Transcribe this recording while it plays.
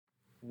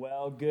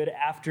Well, good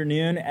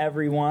afternoon,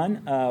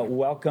 everyone.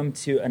 Welcome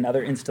to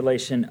another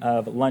installation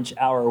of Lunch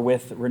Hour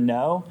with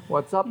Renault.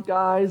 What's up,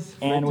 guys?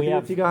 And Great to be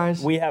with you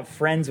guys. We have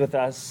friends with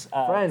us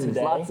friends,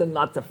 today. lots and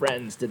lots of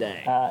friends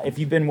today. If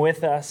you've been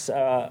with us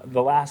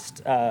the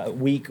last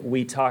week,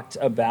 we talked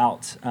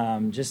about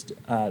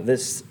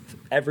this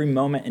Every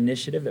Moment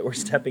initiative that we're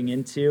stepping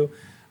into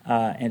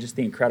and just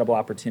the incredible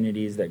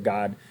opportunities that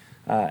God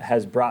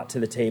has brought to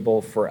the table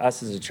for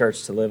us as a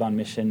church to live on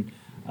mission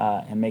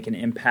and make an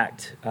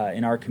impact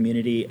in our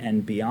community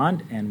and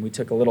beyond. And we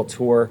took a little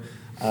tour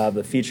of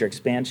the Future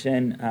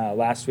Expansion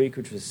last week,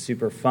 which was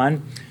super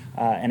fun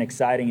and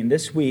exciting. And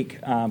this week,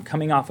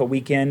 coming off a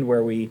weekend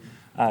where we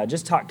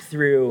just talked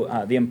through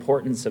the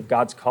importance of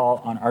God's call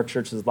on our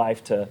church's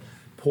life to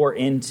pour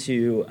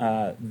into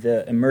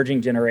the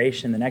emerging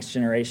generation, the next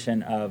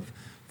generation of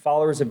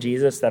followers of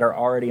Jesus that are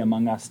already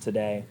among us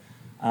today.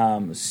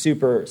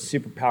 Super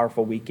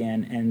powerful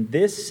weekend. And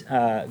this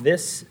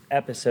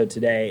episode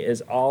today is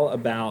all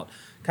about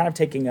kind of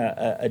taking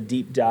a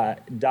deep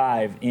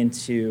dive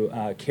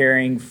into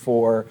caring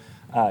for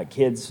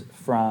kids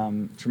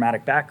from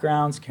traumatic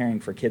backgrounds,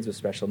 caring for kids with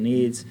special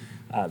needs,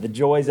 the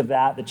joys of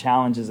that, the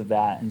challenges of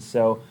that. And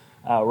so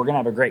we're going to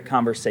have a great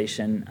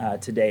conversation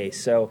today.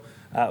 So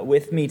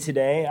with me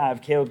today, I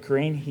have Caleb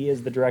Corrine. He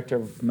is the director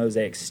of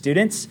Mosaic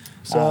Students.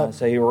 So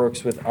he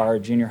works with our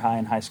junior high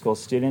and high school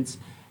students.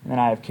 And then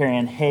I have Carrie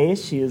Ann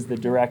Hayes. She is the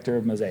director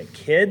of Mosaic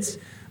Kids,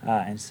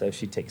 and so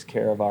she takes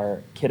care of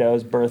our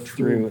kiddos birth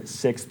through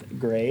 6th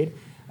grade.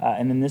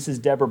 And then this is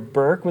Deborah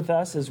Burke with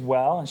us as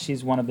well, and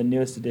she's one of the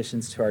newest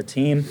additions to our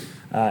team,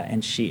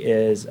 and she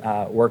is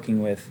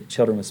working with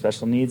children with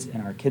special needs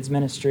in our kids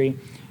ministry.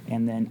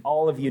 And then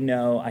all of you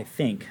know, I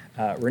think,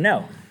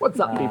 Renault. What's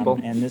up, people?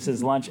 And this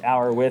is Lunch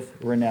Hour with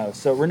Renault.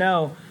 So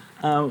Renault,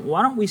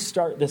 why don't we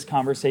start this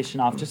conversation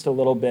off just a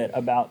little bit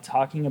about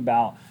talking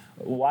about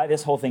why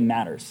this whole thing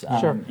matters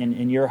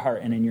in your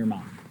heart and in your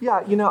mind.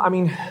 Yeah,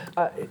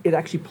 it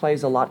actually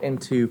plays a lot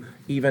into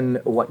even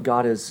what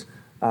God is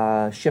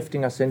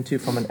shifting us into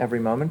from an every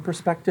moment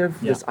perspective.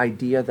 Yeah. This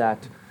idea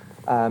that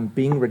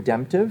being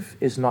redemptive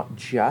is not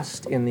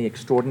just in the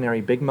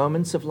extraordinary big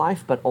moments of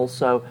life, but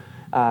also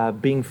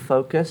being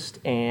focused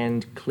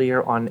and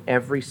clear on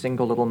every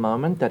single little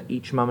moment, that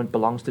each moment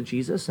belongs to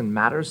Jesus and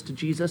matters to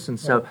Jesus. And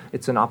so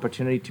it's an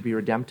opportunity to be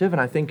redemptive. And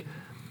I think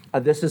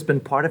this has been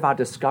part of our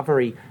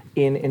discovery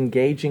in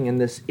engaging in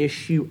this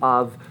issue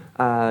of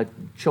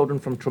children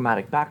from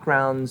traumatic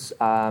backgrounds,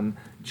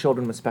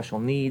 children with special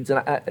needs.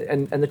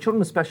 And the children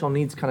with special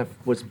needs kind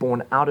of was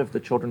born out of the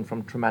children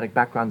from traumatic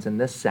backgrounds in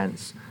this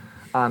sense,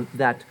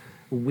 that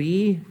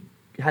we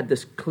had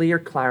this clear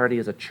clarity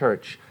as a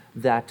church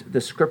that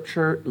the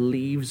Scripture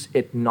leaves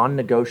it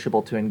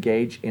non-negotiable to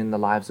engage in the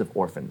lives of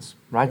orphans,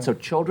 right? Yeah. So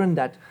children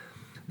that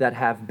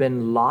have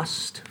been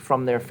lost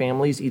from their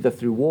families, either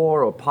through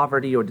war or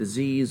poverty or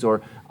disease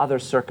or other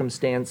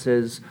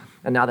circumstances,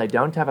 and now they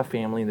don't have a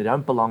family and they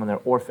don't belong and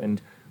they're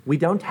orphaned. We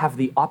don't have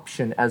the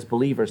option as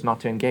believers not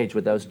to engage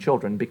with those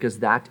children because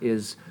that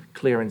is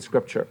clear in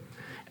Scripture.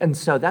 And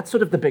so that's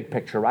sort of the big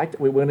picture, right?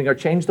 We're going to go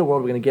change the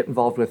world. We're going to get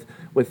involved with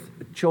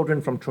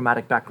children from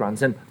traumatic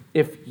backgrounds. And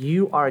if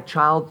you are a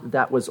child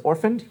that was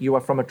orphaned, you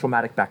are from a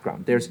traumatic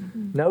background. There's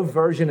no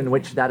version in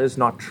which that is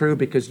not true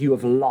because you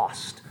have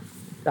lost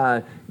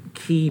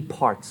key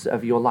parts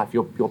of your life,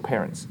 your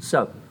parents.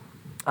 So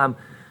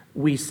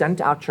we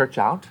sent our church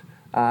out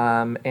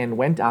and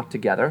went out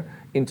together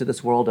into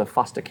this world of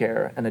foster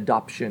care and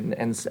adoption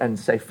and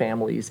say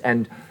families.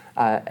 And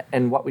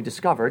what we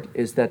discovered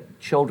is that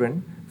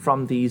children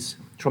from these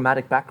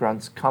traumatic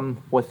backgrounds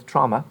come with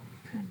trauma,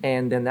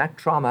 and then that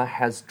trauma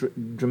has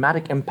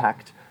dramatic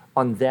impact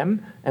on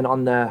them and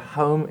on the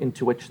home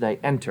into which they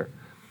enter.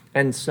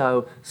 And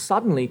so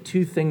suddenly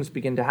two things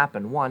begin to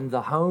happen. One,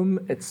 the home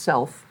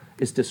itself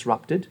is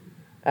disrupted,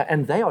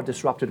 and they are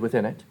disrupted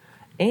within it,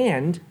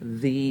 and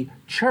the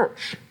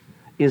church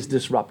is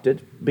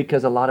disrupted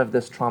because a lot of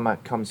this trauma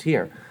comes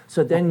here.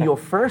 So then your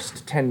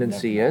first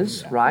tendency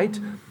is, right,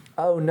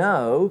 oh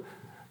no,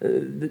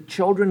 the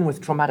children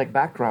with traumatic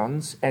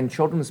backgrounds and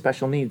children with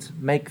special needs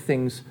make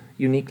things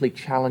uniquely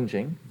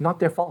challenging. Not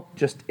their fault,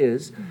 just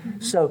is.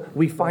 So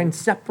we find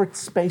separate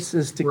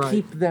spaces to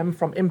keep them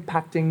from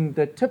impacting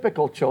the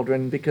typical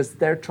children because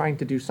they're trying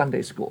to do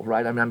Sunday school,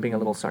 right? I mean, I'm being a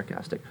little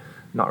sarcastic.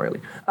 Not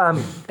really.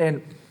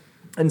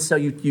 And so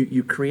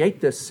you create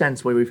this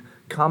sense where we've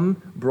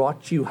come,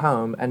 brought you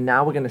home, and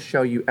now we're going to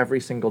show you every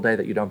single day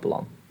that you don't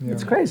belong. Yeah.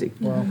 It's crazy.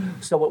 Wow.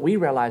 So what we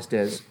realized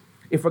is,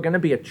 if we're going to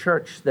be a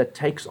church that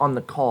takes on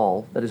the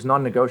call that is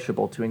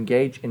non-negotiable to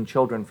engage in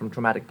children from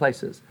traumatic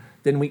places,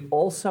 then we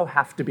also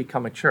have to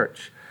become a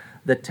church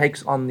that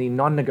takes on the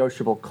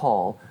non-negotiable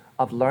call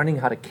of learning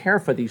how to care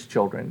for these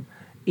children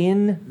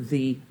in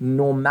the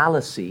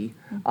normalcy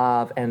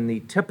of and the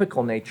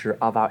typical nature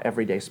of our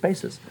everyday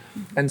spaces.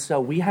 And so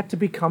we had to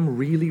become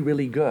really,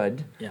 really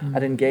good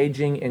at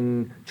engaging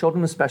in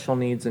children with special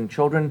needs and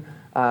children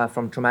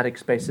from traumatic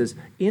spaces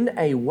in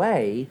a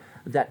way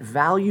that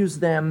values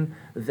them,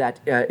 that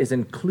is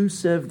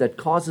inclusive, that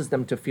causes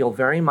them to feel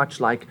very much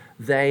like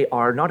they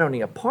are not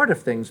only a part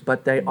of things,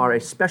 but they are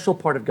a special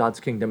part of God's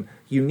kingdom,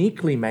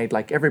 uniquely made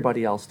like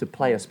everybody else to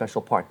play a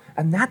special part.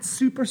 And that's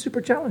super,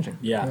 super challenging.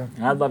 Yeah.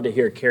 And I'd love to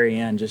hear Carrie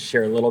Ann just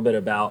share a little bit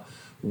about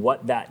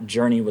what that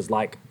journey was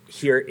like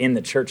here in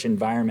the church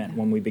environment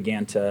when we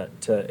began to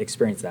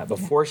experience that.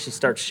 Before she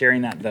starts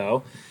sharing that,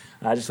 though,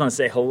 I just want to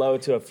say hello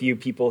to a few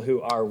people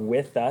who are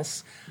with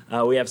us.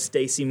 We have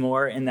Stacy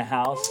Moore in the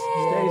house. Say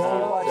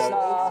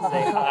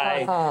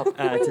hi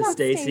to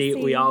Stacy.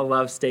 We all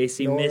love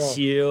Stacy. Miss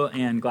you,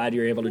 and glad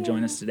you're able to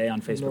join us today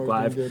on Facebook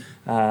Live.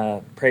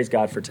 Praise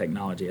God for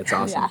technology. It's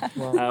awesome.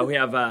 We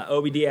have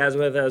Obi Diaz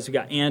with us. We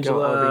got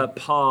Angela,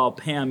 Paul,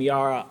 Pam,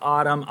 Yara,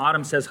 Autumn.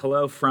 Autumn says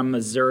hello from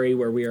Missouri,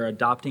 where we are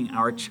adopting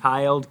our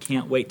child.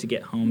 Can't wait to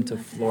get home to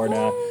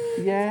Florida.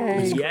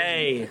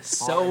 Yay!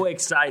 So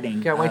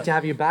exciting. Can't wait to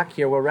have you back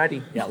here. We're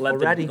ready. Yeah, let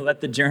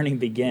the journey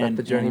begin. Let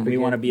the journey begin. We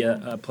want to be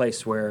a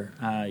place where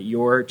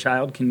your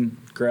child can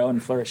grow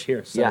and flourish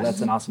here. So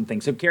that's an awesome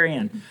thing. So Carrie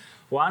Ann,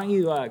 why don't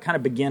you kind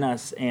of begin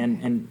us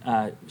and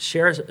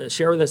share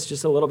with us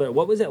just a little bit.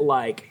 What was it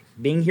like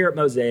being here at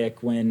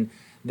Mosaic when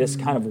this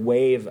kind of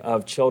wave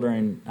of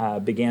children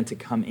began to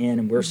come in,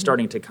 and we're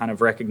starting to kind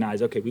of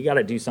recognize, okay, we got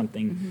to do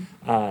something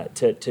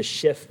to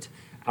shift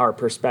our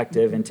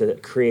perspective and to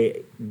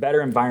create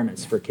better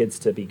environments for kids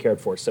to be cared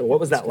for. So what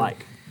was that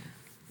like?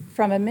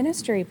 From a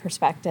ministry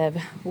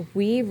perspective,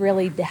 we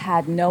really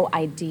had no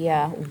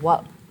idea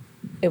what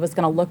it was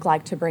going to look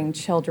like to bring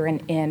children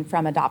in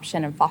from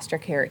adoption and foster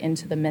care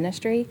into the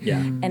ministry.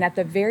 And at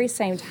the very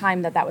same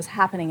time that was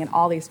happening and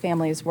all these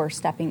families were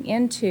stepping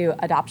into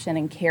adoption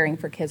and caring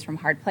for kids from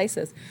hard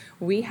places,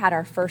 we had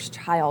our first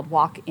child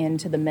walk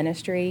into the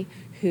ministry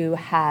who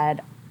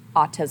had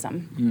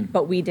autism,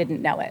 but we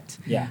didn't know it.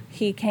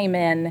 He came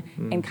in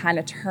and kind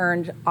of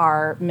turned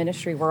our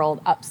ministry world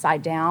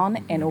upside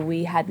down, and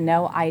we had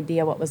no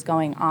idea what was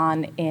going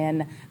on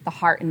in the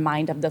heart and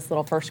mind of this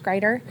little first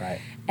grader.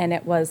 And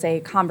it was a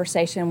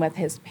conversation with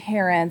his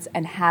parents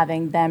and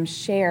having them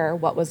share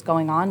what was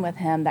going on with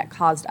him that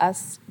caused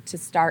us to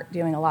start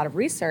doing a lot of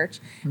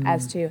research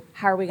as to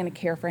how are we going to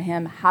care for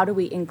him, how do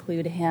we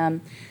include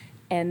him.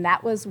 And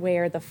that was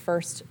where the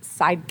first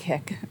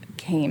sidekick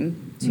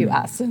came to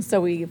us. And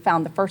so we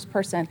found the first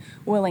person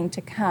willing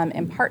to come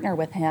and partner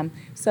with him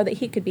so that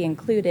he could be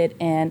included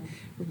in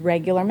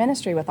regular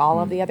ministry with all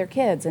of the other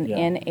kids and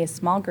in a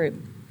small group.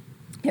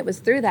 It was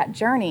through that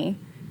journey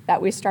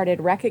that we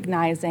started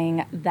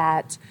recognizing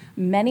that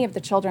many of the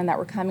children that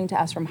were coming to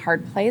us from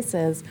hard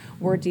places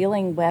were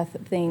dealing with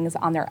things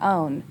on their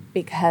own,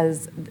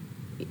 because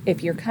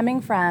if you're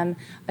coming from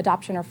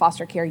adoption or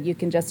foster care, you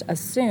can just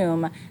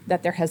assume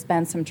that there has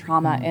been some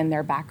trauma in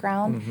their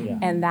background,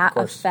 and that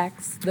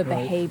affects the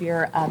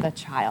behavior of a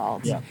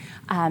child.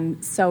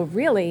 So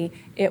really,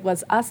 it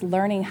was us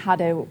learning how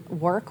to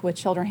work with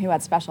children who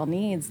had special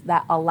needs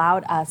that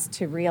allowed us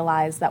to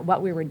realize that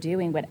what we were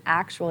doing would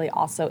actually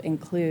also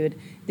include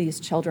these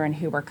children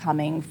who were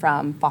coming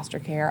from foster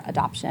care,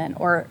 adoption,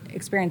 or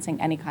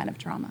experiencing any kind of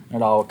trauma.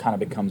 It all kind of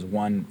becomes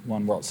one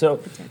world.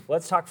 So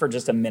let's talk for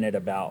just a minute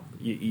about,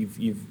 you've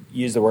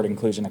used the word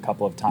inclusion a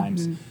couple of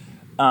times.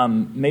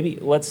 Maybe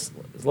let's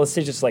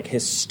say just like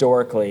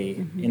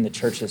historically in the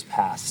church's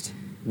past,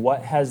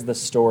 what has the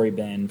story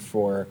been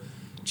for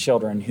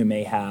children who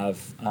may have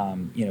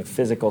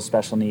physical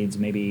special needs,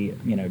 maybe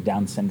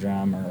Down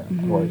syndrome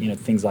or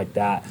things like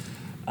that,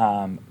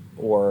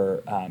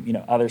 or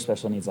other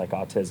special needs like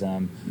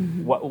autism?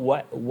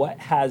 What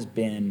has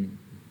been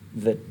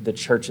the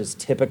church's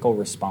typical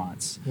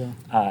response,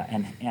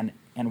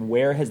 and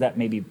where has that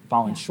maybe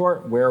fallen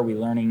short? Where are we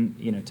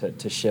learning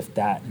to shift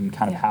that, and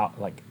kind of how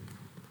like?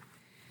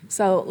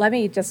 So let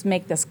me just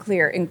make this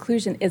clear.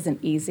 Inclusion isn't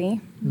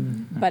easy,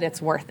 but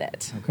it's worth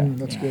it. Okay,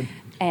 that's good.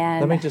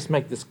 And let me just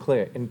make this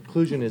clear.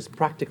 Inclusion is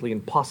practically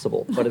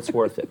impossible, but it's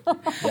worth it.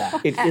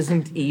 It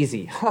isn't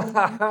easy.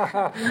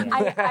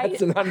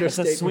 That's an understatement. That's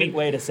a sweet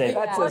way to say it.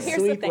 That's a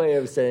sweet way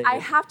of saying it. I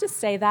have to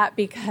say that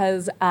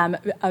because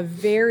a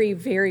very,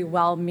 very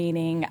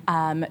well-meaning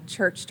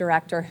church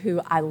director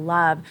who I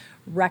love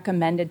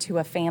recommended to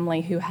a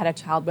family who had a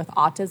child with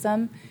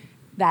autism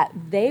that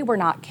they were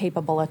not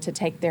capable to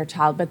take their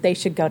child, but they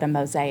should go to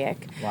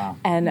Mosaic. Wow.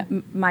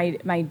 And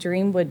my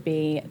dream would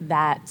be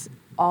that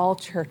all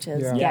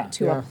churches get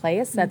to a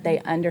place that they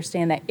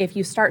understand that if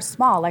you start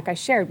small, like I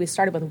shared, we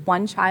started with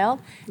one child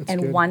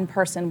and one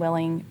person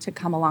willing to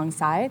come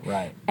alongside.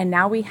 Right. And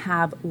now we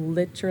have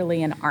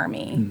literally an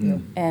army.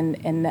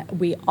 And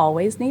we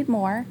always need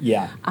more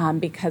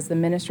because the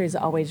ministry is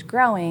always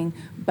growing.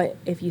 But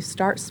if you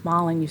start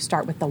small and you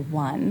start with the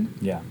one,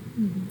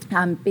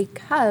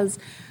 because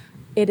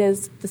it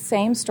is the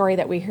same story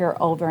that we hear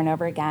over and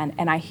over again,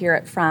 and I hear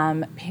it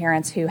from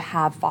parents who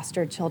have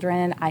fostered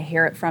children. I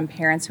hear it from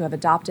parents who have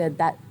adopted,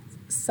 that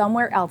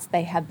somewhere else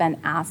they have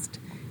been asked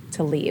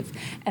to leave.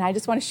 And I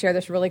just want to share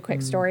this really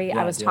quick story.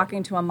 Yeah, I was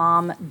talking to a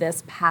mom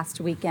this past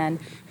weekend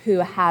who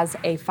has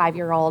a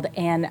 5-year-old,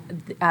 and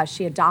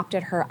she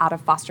adopted her out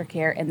of foster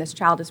care, and this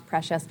child is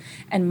precious.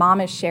 And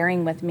mom is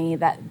sharing with me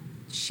that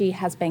she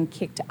has been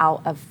kicked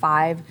out of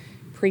 5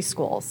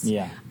 preschools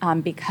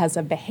because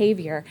of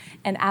behavior.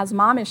 And as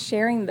mom is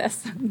sharing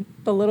this,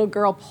 the little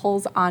girl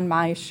pulls on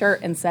my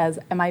shirt and says,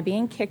 "Am I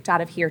being kicked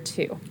out of here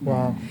too?"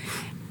 Wow.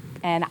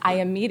 And I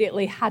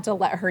immediately had to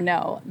let her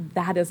know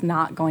that is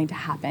not going to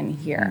happen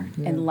here,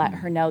 and let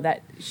her know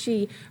that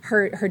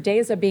her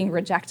days of being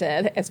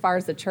rejected, as far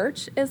as the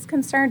church is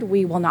concerned,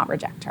 we will not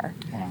reject her.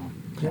 Wow.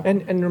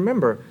 And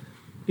remember,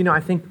 I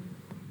think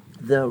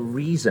the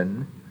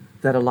reason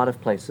that a lot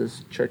of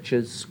places,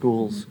 churches,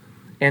 schools,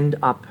 end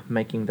up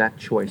making that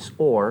choice,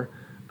 or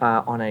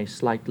on a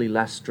slightly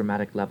less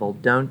dramatic level,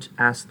 don't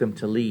ask them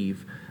to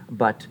leave,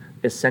 but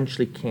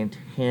essentially can't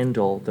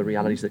handle the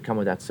realities that come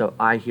with that. So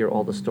I hear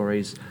all the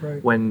stories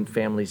when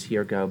families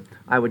here go,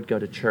 I would go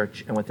to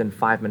church, and within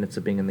 5 minutes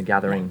of being in the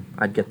gathering,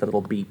 I'd get the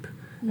little beep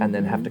and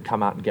then have to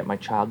come out and get my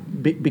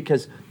child,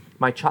 because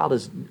my child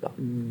is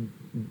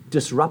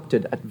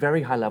disrupted at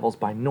very high levels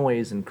by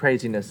noise and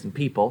craziness and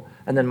people,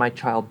 and then my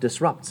child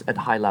disrupts at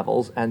high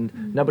levels,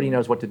 and nobody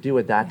knows what to do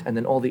with that, and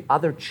then all the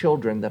other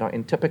children that are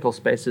in typical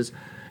spaces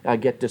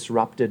get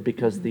disrupted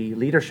because the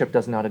leadership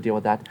doesn't know how to deal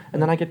with that,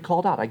 and then I get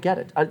called out. I get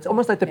it. It's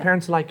almost like the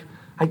parents are like,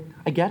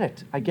 I get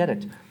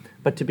it.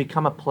 But to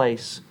become a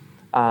place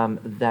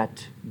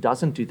that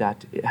doesn't do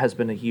that, it has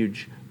been a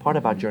huge part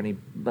of our journey.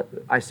 But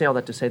I say all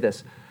that to say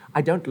this.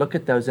 I don't look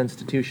at those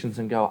institutions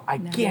and go, I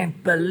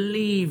can't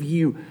believe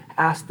you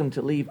asked them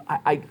to leave.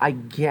 I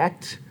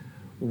get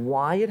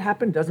why it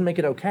happened. Doesn't make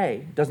it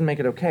okay,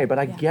 but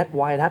I get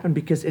why it happened,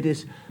 because it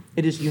is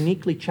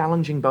uniquely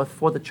challenging both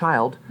for the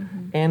child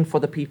and for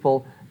the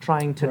people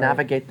trying to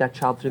navigate that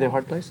child through their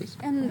hard places.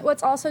 And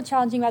what's also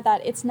challenging about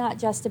that, it's not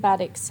just about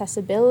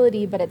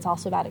accessibility, but it's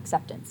also about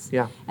acceptance.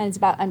 Yeah. And it's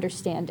about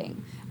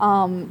understanding.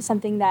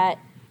 Something that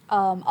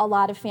a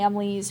lot of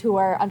families who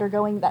are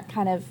undergoing that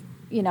kind of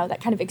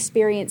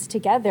experience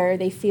together,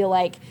 they feel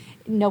like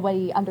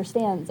nobody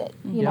understands it.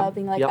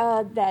 Being like,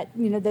 that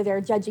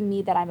they're judging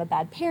me, that I'm a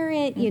bad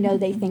parent.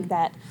 They think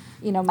that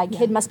my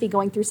kid must be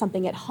going through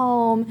something at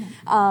home.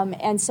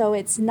 And so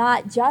it's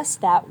not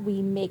just that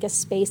we make a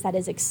space that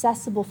is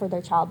accessible for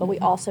their child, but we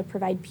also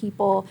provide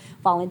people,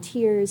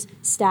 volunteers,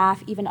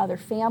 staff, even other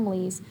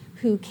families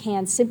who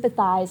can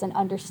sympathize and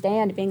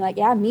understand, being like,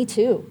 yeah, me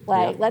too.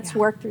 Let's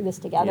work through this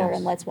together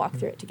and let's walk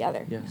through it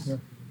together. Yes.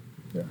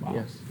 Yeah. Wow.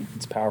 Yes.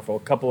 It's powerful. A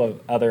couple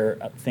of other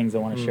things I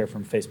want to share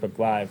from Facebook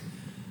Live.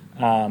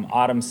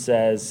 Autumn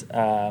says,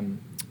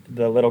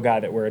 the little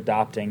guy that we're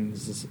adopting,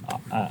 this is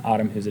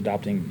Autumn who's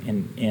adopting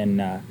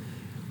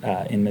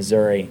in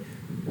Missouri.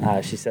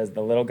 She says,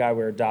 the little guy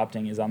we're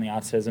adopting is on the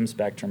autism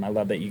spectrum. I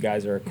love that you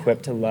guys are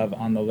equipped to love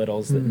on the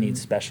littles that need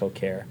special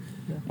care.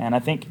 Yeah. And I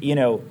think,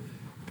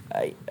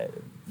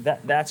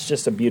 that's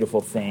just a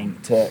beautiful thing,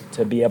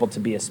 to be able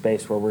to be a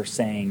space where we're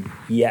saying,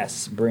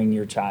 yes, bring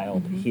your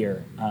child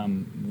here.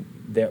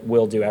 That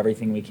we'll do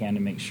everything we can to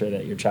make sure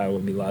that your child will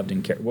be loved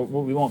and cared.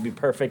 We won't be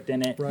perfect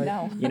in it. Right.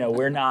 No.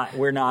 We're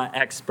not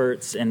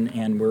experts,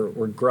 and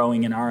we're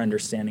growing in our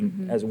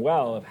understanding as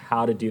well of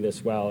how to do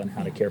this well and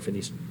how to care for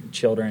these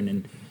children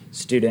and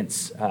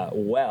students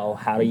well.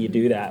 How do you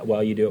do that?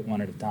 Well, you do it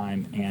one at a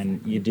time,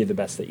 and you do the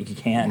best that you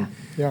can.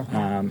 Yeah.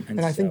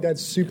 And I think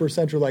that's super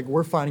central. Like,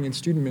 we're finding in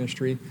student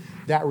ministry,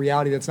 that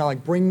reality that's not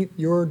like, bring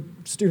your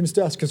students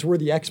to us because we're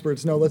the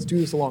experts. No, let's do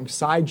this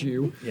alongside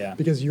you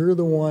because you're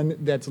the one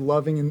that's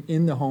loving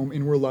in the home,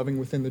 and we're loving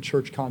within the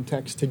church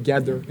context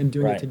together and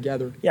doing it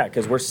together. Yeah,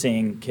 because we're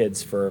seeing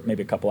kids for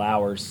maybe a couple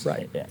hours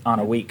on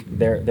a week.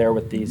 They're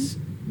with these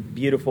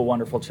beautiful,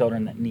 wonderful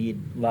children that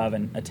need love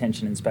and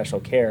attention and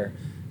special care,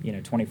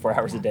 24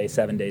 hours a day,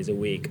 7 days a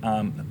week.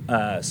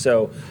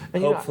 So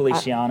hopefully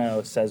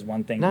Shiano says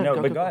one thing. Go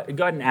ahead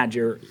and add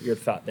your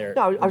thought there.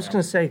 No, I was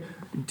going to say,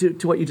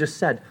 to what you just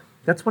said,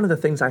 that's one of the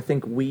things I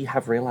think we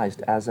have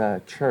realized as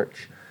a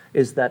church,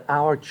 is that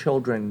our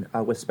children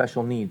with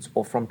special needs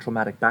or from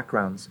traumatic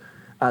backgrounds,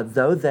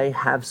 though they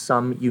have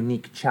some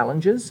unique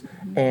challenges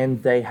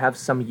and they have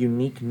some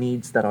unique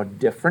needs that are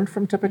different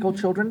from typical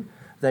children,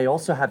 they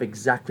also have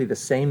exactly the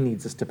same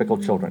needs as typical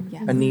children.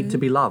 Yes. A need to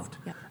be loved,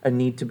 a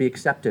need to be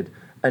accepted,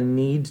 a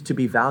need to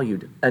be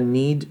valued, a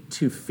need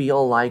to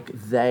feel like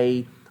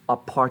they are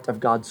part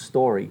of God's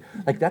story.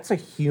 Like, that's a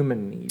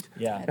human need.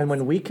 Yeah. And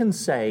when we can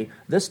say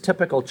this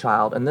typical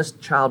child and this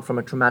child from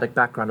a traumatic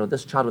background or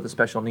this child with a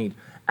special need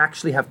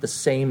actually have the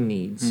same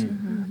needs,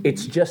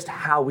 it's just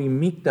how we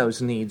meet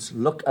those needs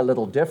look a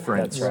little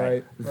different. That's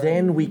right.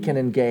 Then we can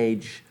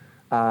engage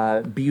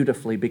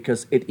beautifully,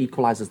 because it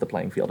equalizes the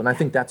playing field. And I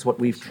think that's what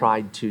we've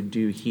tried to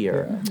do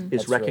here,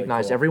 is recognize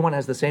really cool. Everyone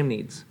has the same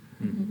needs.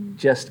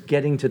 Just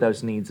getting to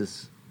those needs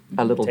is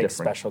a little Takes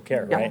different. Special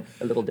care, right?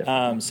 A little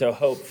different. So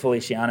hopefully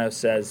Shiano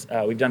says,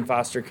 we've done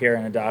foster care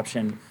and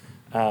adoption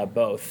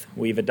Both.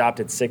 We've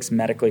adopted 6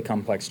 medically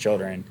complex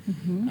children,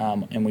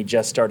 and we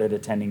just started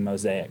attending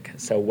Mosaic.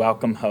 So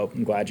welcome, Hope.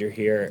 I'm glad you're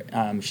here.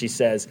 She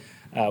says,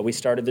 we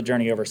started the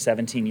journey over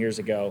 17 years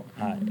ago.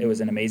 It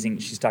was an amazing,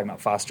 she's talking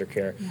about foster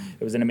care. Yeah.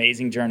 It was an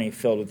amazing journey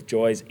filled with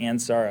joys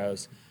and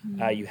sorrows.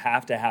 You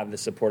have to have the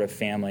supportive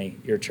family,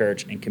 your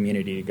church, and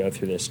community to go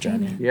through this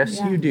journey. Yes,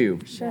 you do.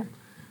 Sure.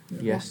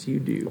 Yes, you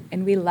do.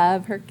 And we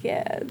love her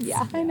kids.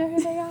 Yeah, I know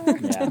who they are.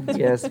 Yeah.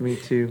 Yes, me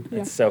too.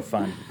 It's so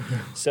fun.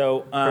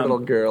 So her little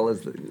girl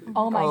is.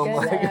 Oh my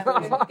goodness!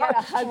 Get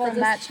a hug from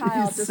that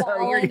child. Just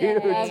falling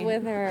in love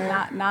with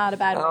her. Not a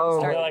bad way to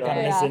start. I feel like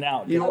I'm missing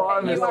out. You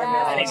are missing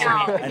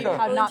out. You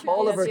have not.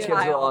 All of her kids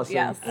are awesome.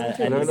 Yes.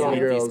 I need to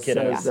meet these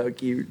kiddos. So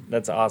cute.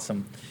 That's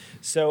awesome.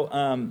 So,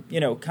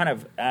 kind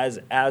of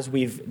as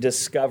we've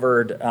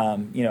discovered,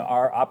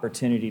 our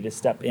opportunity to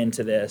step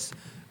into this.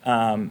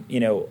 What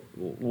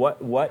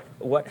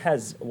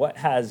has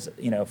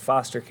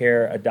foster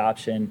care,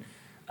 adoption,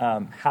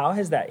 how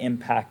has that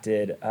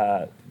impacted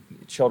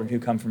children who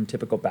come from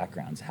typical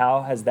backgrounds?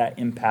 How has that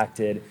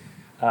impacted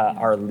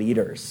our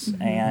leaders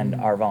and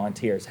our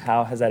volunteers?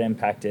 How has that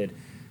impacted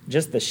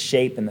just the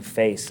shape and the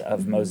face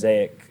of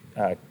Mosaic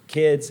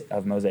kids,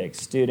 of Mosaic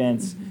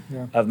students,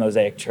 of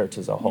Mosaic Church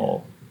as a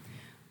whole?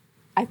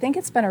 I think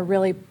it's been a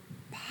really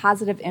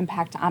positive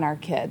impact on our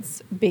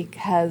kids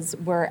because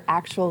we're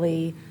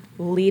actually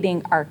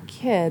leading our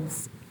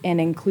kids in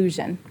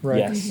inclusion. Right.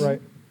 Yes.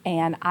 Right.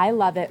 And I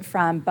love it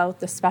from both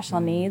the special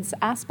needs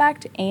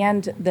aspect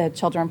and the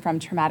children from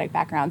traumatic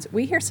backgrounds.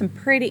 We hear some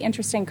pretty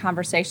interesting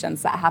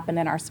conversations that happen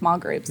in our small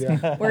groups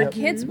where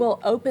kids will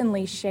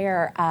openly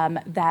share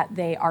that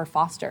they are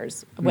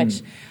fosters,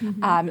 which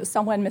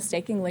someone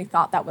mistakenly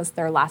thought that was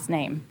their last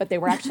name, but they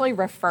were actually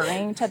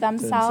referring to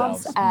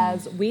themselves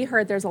as, we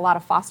heard there's a lot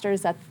of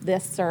fosters at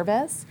this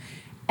service.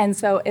 And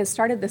so it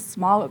started this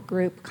small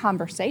group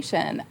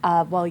conversation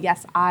of, well,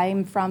 yes,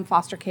 I'm from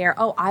foster care.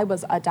 Oh, I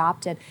was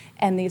adopted.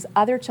 And these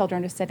other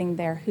children are sitting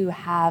there who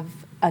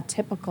have a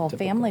typical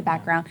family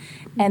background,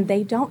 and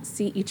they don't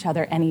see each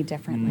other any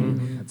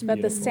differently.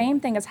 But the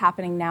same thing is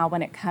happening now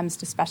when it comes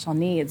to special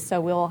needs.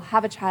 So we'll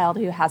have a child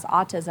who has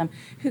autism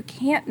who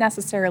can't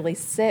necessarily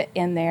sit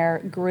in their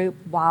group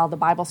while the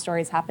Bible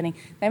story is happening.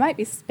 They might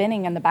be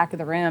spinning in the back of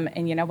the room,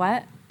 and you know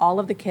what? All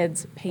of the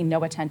kids pay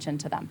no attention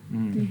to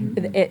them.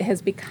 It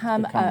has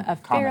become a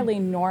fairly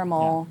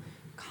normal,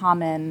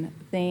 common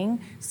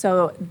thing.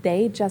 So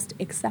they just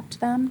accept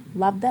them,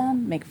 love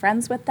them, make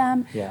friends with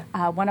them.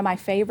 One of my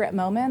favorite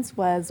moments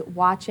was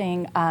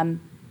watching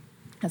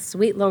a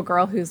sweet little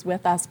girl who's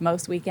with us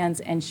most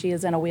weekends, and she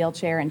is in a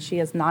wheelchair and she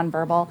is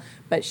nonverbal,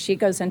 but she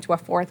goes into a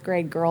 4th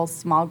grade girls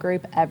small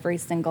group every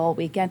single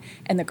weekend,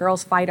 and the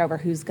girls fight over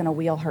who's going to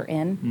wheel her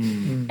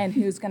in and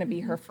who's going to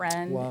be her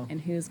friend and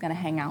who's going to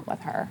hang out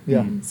with her.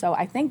 So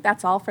I think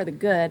that's all for the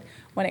good.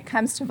 When it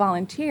comes to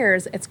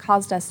volunteers, it's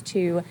caused us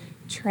to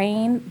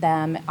train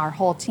them, our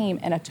whole team,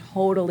 in a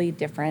totally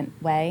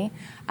different way.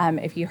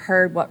 If you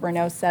heard what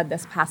Renaud said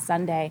this past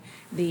Sunday,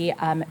 the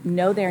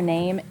know their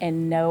name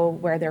and know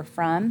where they're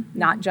from,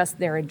 not just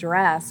their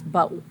address,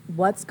 but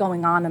what's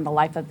going on in the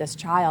life of this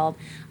child,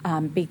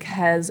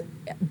 because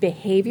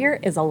behavior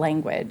is a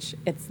language.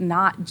 It's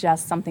not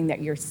just something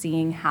that you're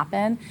seeing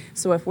happen.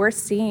 So if we're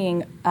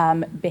seeing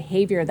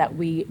behavior that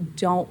we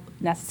don't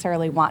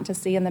necessarily want to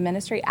see in the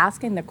ministry,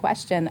 asking the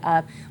question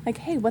of, like,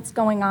 hey, what's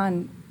going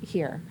on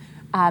here?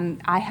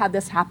 I had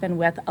this happen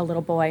with a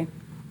little boy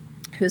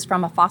who's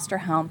from a foster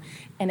home,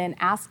 and in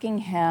asking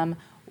him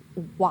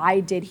why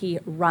did he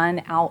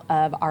run out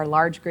of our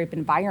large group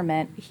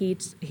environment,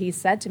 he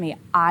said to me,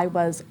 I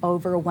was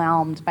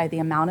overwhelmed by the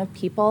amount of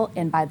people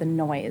and by the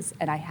noise,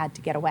 and I had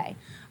to get away.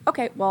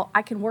 Okay, well,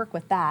 I can work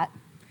with that.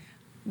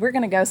 We're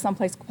going to go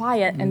someplace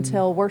quiet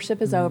until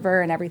worship is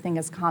over and everything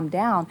is calmed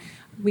down.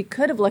 We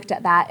could have looked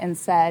at that and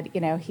said,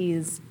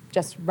 he's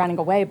just running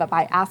away, but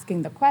by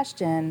asking the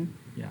question,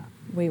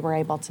 we were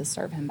able to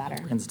serve him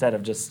better. Instead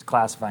of just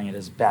classifying it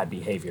as bad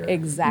behavior.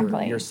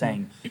 Exactly. You're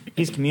saying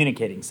he's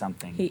communicating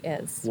something. He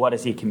is. What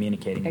is he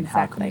communicating?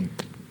 Exactly. And how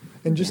can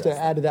And just to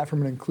add to that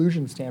from an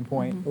inclusion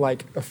standpoint,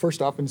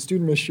 first off, in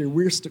student ministry,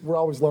 we're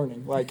always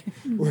learning.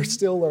 We're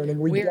still learning.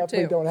 We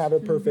definitely don't have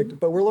it perfect,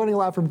 but we're learning a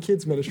lot from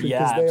kids ministry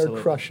because they are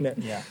crushing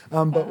it.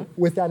 But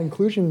with that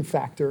inclusion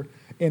factor,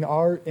 in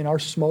our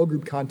small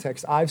group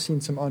context, I've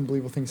seen some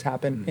unbelievable things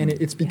happen, and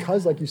it's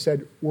because, like you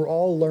said, we're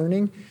all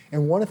learning,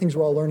 and one of the things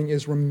we're all learning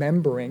is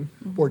remembering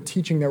or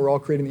teaching that we're all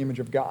created in the image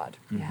of God.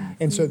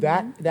 And so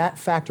that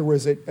factor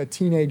was a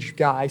teenage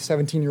guy,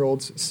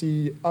 17-year-olds,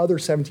 see other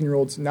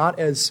 17-year-olds not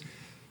as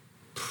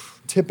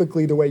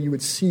typically the way you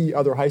would see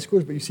other high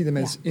schoolers, but you see them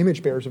as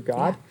image bearers of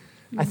God.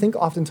 I think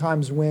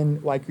oftentimes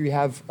when you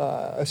have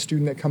a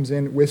student that comes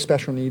in with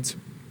special needs,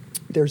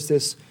 there's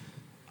this,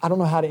 I don't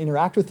know how to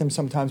interact with them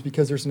sometimes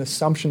because there's an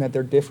assumption that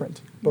they're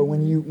different. But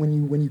when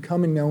you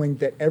come in knowing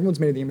that everyone's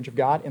made in the image of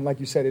God, and like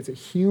you said, it's a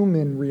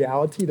human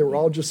reality that we're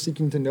all just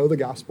seeking to know the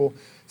gospel,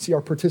 see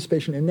our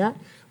participation in that.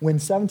 When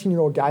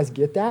 17-year-old guys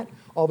get that,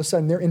 all of a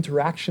sudden their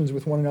interactions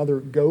with one another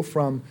go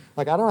from,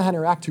 like, I don't know how to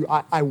interact to,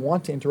 I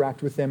want to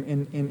interact with them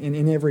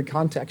in every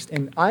context.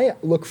 And I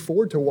look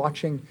forward to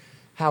watching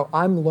how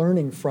I'm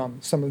learning from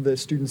some of the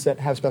students that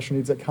have special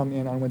needs that come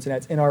in on Wednesday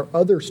nights, and our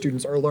other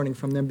students are learning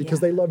from them because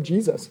they love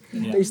Jesus.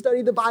 Yeah. They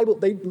study the Bible.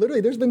 They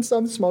literally, there's been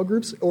some small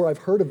groups, or I've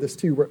heard of this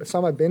too, where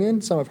some I've been in,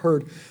 some I've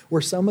heard,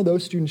 where some of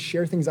those students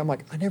share things I'm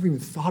like, I never even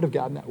thought of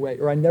God in that way,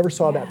 or I never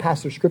saw that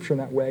passage of Scripture in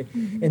that way.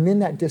 Mm-hmm. And then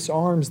that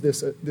disarms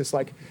this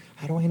like,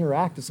 how do I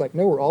interact? It's like,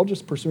 no, we're all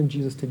just pursuing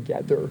Jesus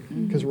together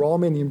because we're all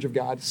made in the image of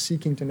God,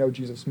 seeking to know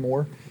Jesus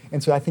more.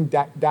 And so I think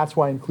that's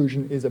why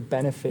inclusion is a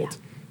benefit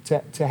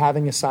to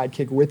having a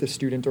sidekick with a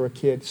student or a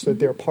kid, so that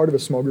they're part of a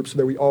small group, so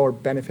that we all are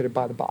benefited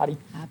by the body.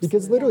 Absolutely.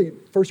 Because literally,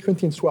 1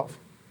 Corinthians 12,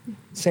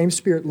 same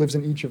Spirit lives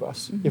in each of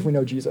us if we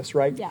know Jesus,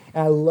 right? Yeah.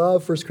 And I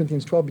love 1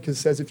 Corinthians 12 because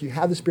it says if you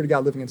have the Spirit of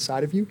God living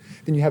inside of you,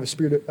 then you have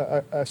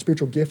a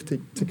spiritual gift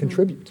to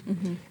contribute.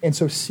 Mm-hmm. And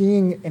so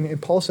seeing, and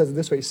Paul says it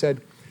this way, he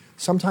said,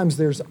 sometimes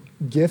there's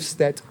gifts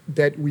that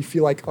we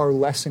feel like are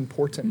less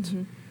important.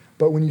 Mm-hmm.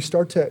 But when you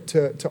start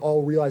to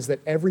all realize that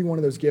every one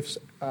of those gifts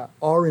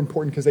are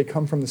important because they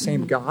come from the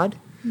same God,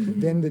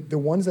 then the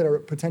ones that are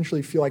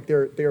potentially feel like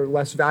they're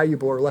less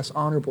valuable or less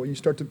honorable, you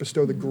start to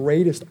bestow the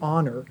greatest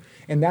honor.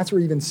 And that's where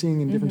we're even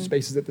seeing in different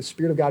spaces that the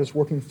Spirit of God is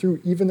working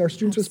through even our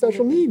students with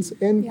special needs.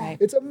 And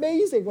it's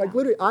amazing. Like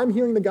literally, I'm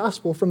hearing the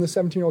gospel from the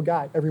 17-year-old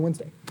guy every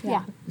Wednesday.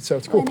 Yeah. So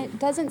it's cool. And it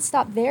doesn't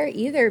stop there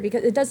either,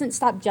 because it doesn't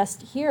stop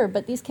just here,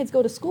 but these kids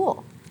go to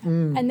school.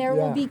 And there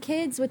will be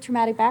kids with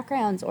traumatic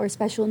backgrounds or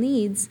special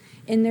needs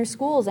in their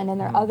schools and in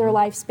their other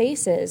life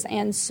spaces.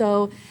 And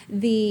so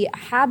the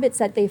habits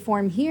that they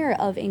form here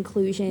of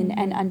inclusion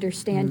and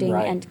understanding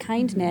and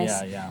kindness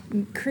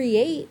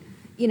create,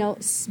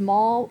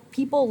 small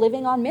people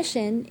living on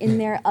mission in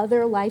their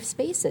other life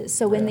spaces.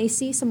 So when they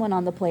see someone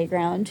on the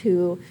playground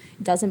who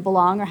doesn't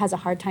belong or has a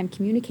hard time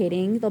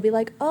communicating, they'll be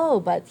like, oh,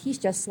 but he's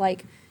just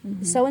like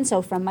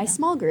so-and-so from my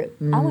small group.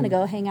 I want to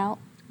go hang out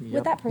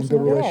with that person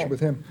over there. With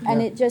him.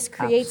 And it just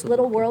creates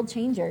little world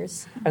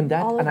changers. And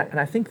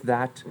I think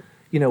that,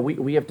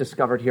 we have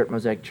discovered here at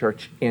Mosaic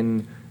Church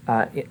in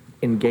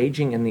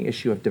engaging in the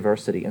issue of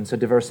diversity. And so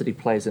diversity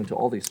plays into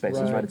all these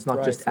spaces, right? It's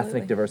not just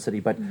ethnic diversity,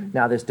 but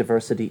now there's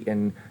diversity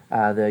in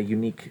the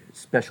unique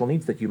special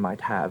needs that you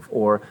might have,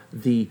 or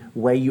the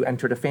way you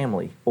entered a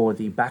family, or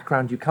the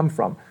background you come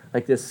from.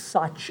 Like there's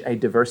such a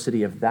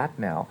diversity of that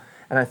now.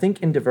 And I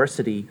think in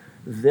diversity,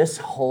 this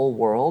whole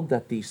world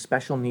that the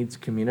special needs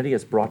community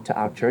has brought to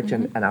our church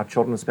and our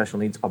children with special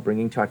needs are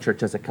bringing to our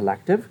church as a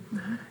collective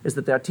is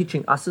that they're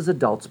teaching us as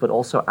adults, but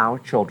also our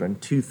children,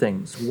 two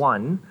things.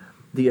 One,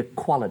 the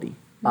equality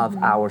of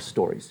our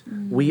stories.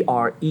 We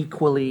are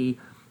equally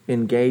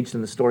engaged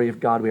in the story of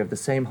God. We have the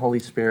same Holy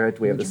Spirit.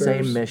 We have the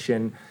same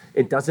mission.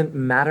 It doesn't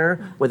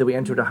matter whether we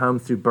entered a home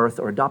through birth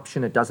or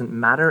adoption. It doesn't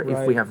matter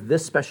if we have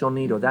this special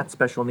need or that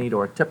special need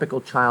or a typical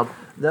child.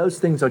 Those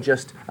things are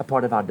just a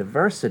part of our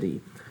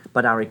diversity,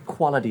 but our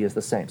equality is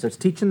the same. So it's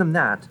teaching them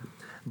that.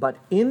 But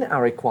in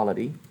our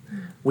equality,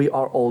 we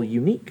are all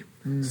unique.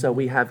 So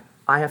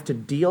I have to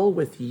deal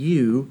with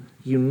you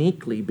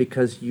uniquely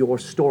because your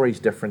story is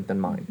different than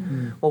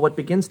mine. Well, what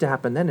begins to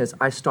happen then is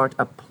I start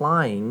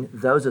applying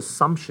those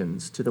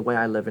assumptions to the way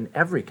I live in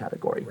every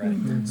category.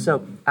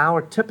 So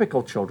our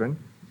typical children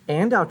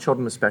and our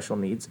children with special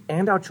needs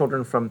and our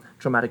children from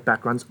traumatic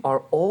backgrounds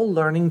are all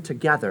learning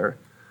together.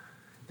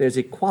 There's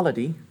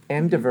equality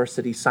and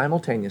diversity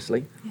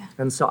simultaneously.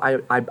 And so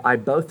I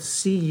both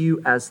see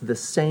you as the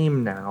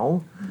same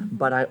now,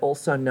 but I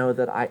also know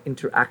that I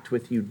interact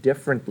with you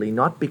differently,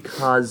 not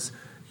because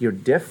you're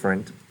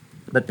different,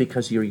 but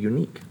because you're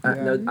unique.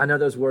 I know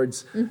those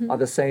words are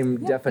the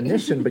same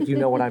definition, but you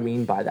know what I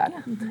mean by that.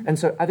 And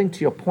so I think to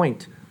your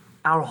point,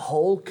 our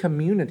whole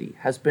community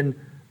has been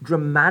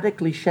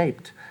dramatically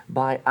shaped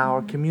by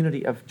our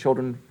community of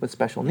children with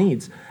special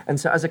needs. And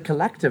so as a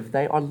collective,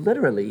 they are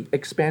literally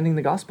expanding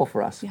the gospel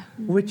for us,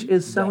 which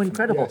is so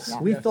incredible.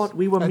 We thought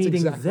we were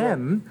meeting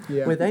them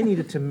where they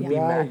needed to be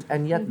met,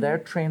 and yet they're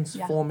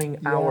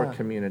transforming our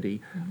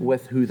community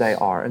with who they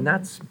are. And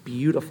that's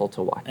beautiful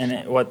to watch.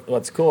 And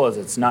what's cool is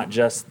it's not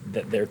just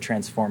that they're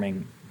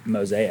transforming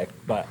Mosaic,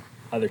 but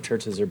other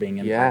churches are being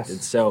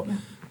impacted. So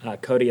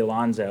Cody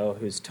Alonzo,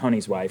 who's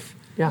Tony's wife,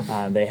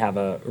 they have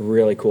a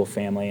really cool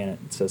family, and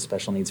it's a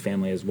special needs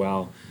family as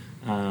well.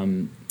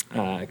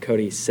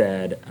 Cody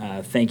said,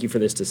 thank you for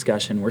this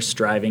discussion. We're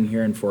striving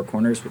here in Four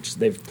Corners, which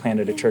they've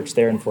planted a church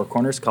there in Four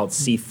Corners called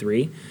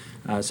C3.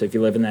 So if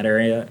you live in that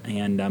area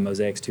and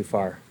Mosaic's too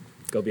far,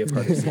 go be a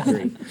part of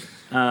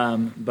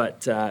C3.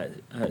 But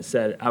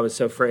said, I was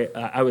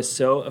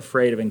so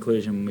afraid of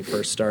inclusion when we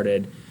first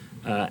started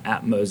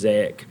at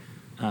Mosaic.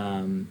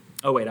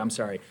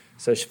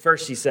 So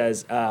first she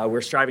says,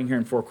 we're striving here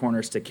in Four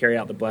Corners to carry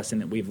out the blessing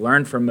that we've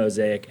learned from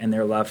Mosaic and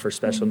their love for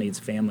special needs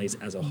families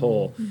as a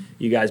whole.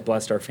 You guys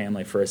blessed our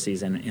family for a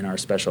season in our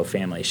special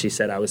family. She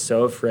said, I was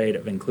so afraid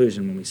of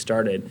inclusion when we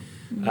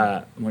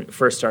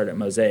first started at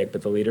Mosaic,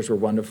 but the leaders were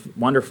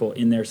wonderful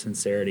in their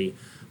sincerity.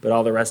 but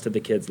all the rest of the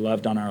kids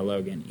loved on our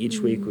Logan. Each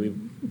week we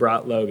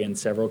brought Logan.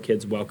 Several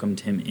kids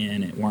welcomed him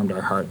in. It warmed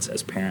our hearts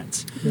as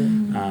parents.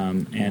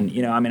 And,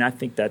 you know, I mean, I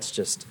think that's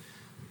just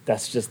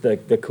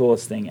the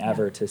coolest thing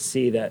ever to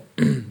see that,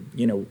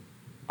 you know,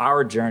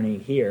 our journey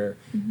here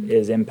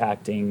is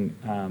impacting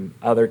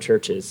other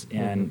churches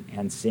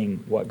and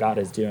seeing what God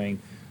is doing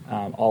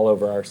all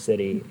over our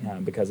city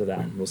because of that.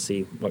 And we'll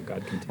see what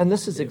God continues. And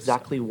this is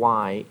exactly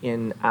why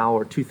in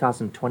our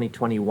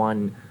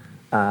 2020-21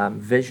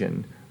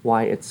 vision,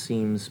 why it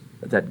seems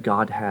that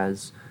God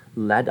has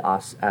led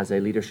us as a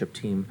leadership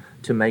team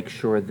to make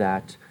sure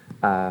that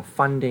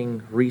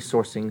funding,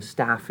 resourcing,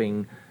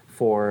 staffing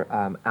for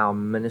our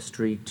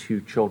ministry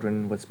to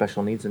children with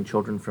special needs and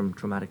children from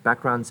traumatic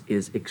backgrounds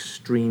is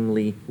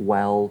extremely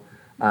well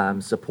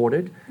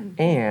supported,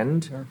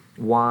 and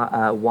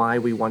why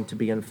we want to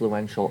be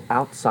influential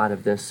outside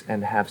of this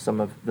and have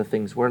some of the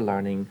things we're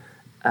learning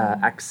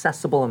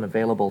accessible and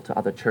available to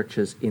other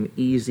churches in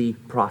easy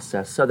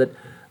process, so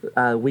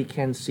that we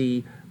can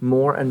see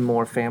more and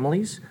more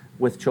families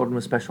with children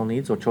with special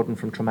needs or children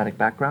from traumatic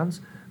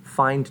backgrounds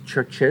find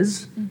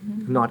churches,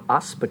 not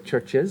us, but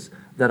churches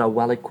that are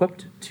well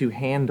equipped to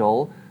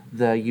handle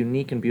the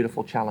unique and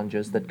beautiful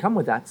challenges that come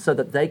with that, so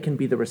that they can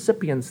be the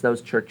recipients,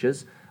 those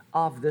churches,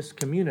 of this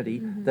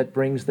community that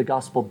brings the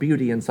gospel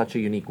beauty in such a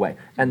unique way.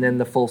 And then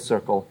the full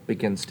circle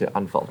begins to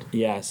unfold.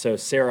 Yeah, so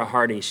Sarah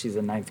Hardy, she's a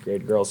 9th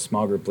grade girls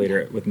small group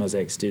leader with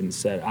Mosaic Students,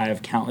 said, I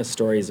have countless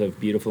stories of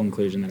beautiful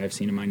inclusion that I've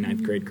seen in my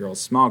 9th grade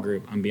girls small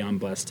group. I'm beyond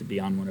blessed to be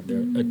on one of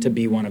their to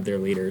be one of their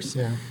leaders.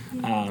 Yeah.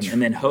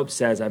 And then Hope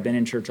says, I've been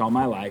in church all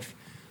my life,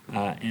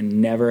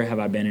 and never have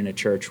I been in a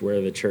church where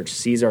the church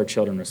sees our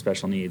children with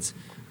special needs,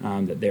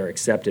 that they're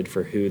accepted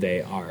for who they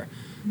are.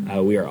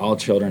 We are all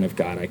children of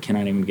God. I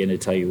cannot even begin to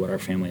tell you what our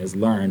family has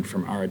learned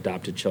from our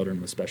adopted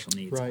children with special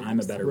needs. Right. I'm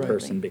a better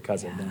person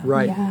because of them.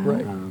 Right, Yeah.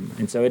 right.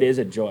 And so it is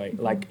a joy.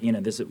 Like, you know,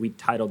 we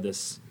titled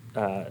this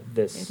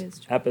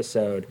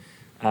episode,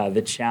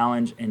 "The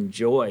Challenge and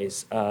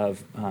Joys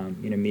of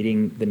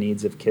meeting the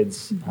needs of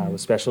kids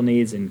with special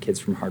needs and kids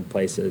from hard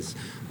places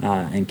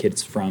and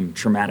kids from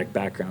traumatic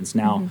backgrounds."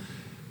 Now,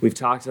 we've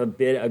talked a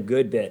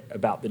good bit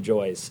about the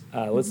joys.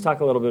 Let's talk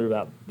a little bit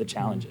about the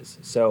challenges.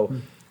 So.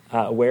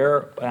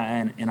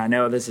 And I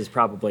know this is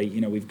probably,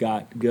 we've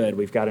got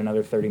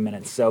another 30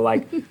 minutes. So,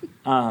 like,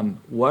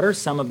 what are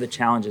some of the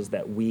challenges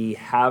that we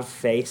have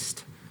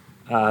faced,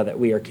 that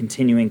we are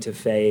continuing to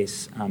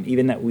face,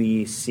 even that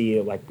we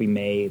see like we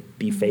may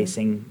be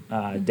facing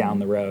down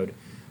the road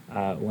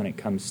when it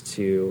comes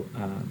to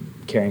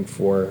caring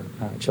for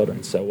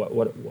children? So,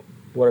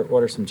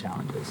 what are some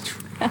challenges?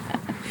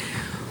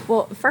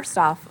 Well, first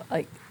off,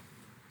 like,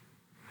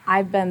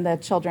 I've been the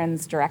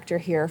children's director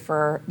here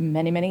for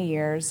many, many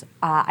years.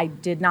 I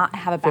did not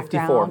have a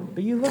background. 54.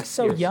 But you look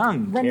so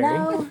young,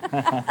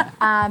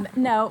 Carrie.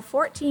 No,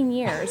 14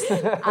 years.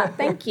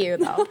 Thank you,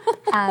 though.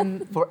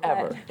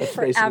 Forever. That's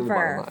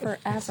Forever.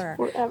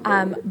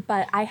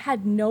 But I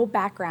had no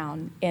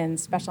background in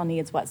special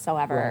needs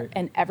whatsoever. Right.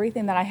 And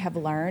everything that I have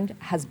learned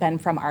has been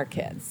from our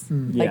kids.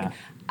 Yeah.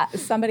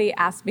 Somebody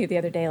asked me the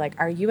other day, like,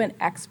 are you an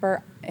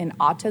expert in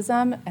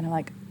autism? And I'm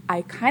like,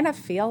 I kind of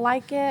feel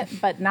like it,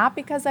 but not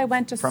because I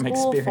went to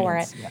school for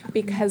it,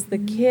 because the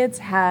kids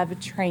have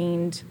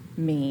trained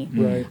me.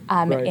 Right.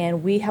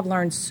 And we have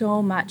learned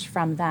so much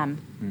from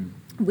them.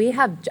 We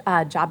have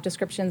job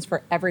descriptions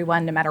for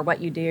everyone, no matter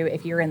what you do.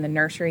 If you're in the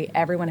nursery,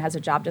 everyone has a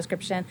job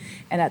description,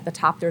 and at the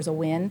top there's a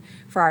win.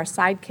 For our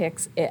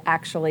sidekicks, it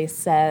actually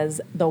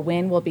says the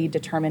win will be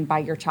determined by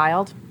your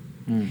child.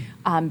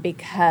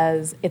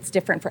 Because it's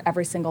different for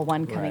every single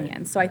one coming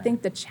in. So I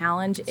think the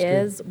challenge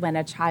is when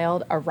a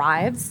child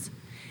arrives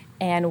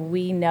and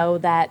we know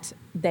that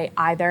they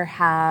either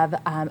have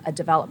a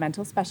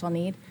developmental special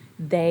need,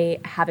 they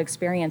have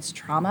experienced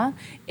trauma.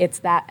 It's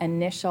that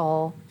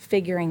initial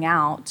figuring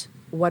out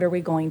what are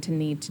we going to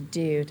need to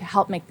do to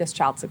help make this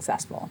child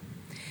successful.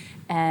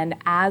 And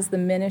as the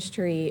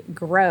ministry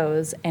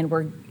grows and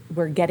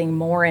we're getting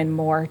more and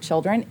more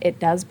children, it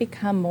does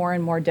become more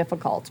and more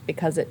difficult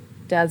because it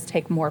does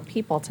take more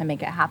people to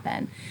make it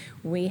happen.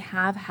 We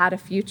have had a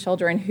few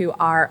children who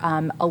are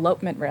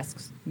elopement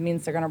risks,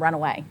 means they're going to run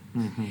away.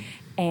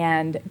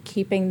 And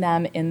keeping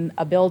them in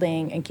a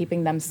building and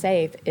keeping them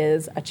safe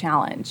is a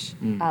challenge.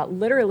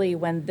 Literally,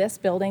 when this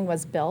building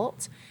was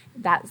built,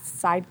 that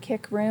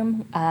sidekick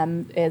room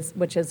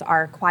which is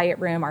our quiet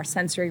room, our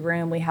sensory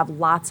room. We have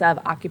lots of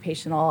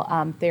occupational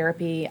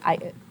therapy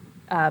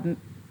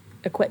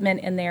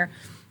equipment in there.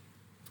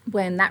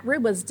 When that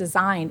room was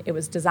designed, it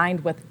was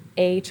designed with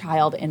a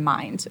child in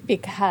mind,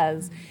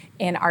 because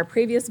in our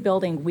previous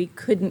building, we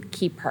couldn't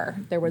keep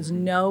her. There was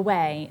no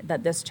way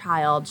that this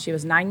child, she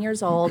was 9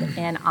 years old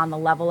and on the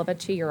level of a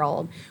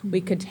 2-year-old, we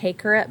could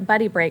take her at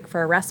buddy break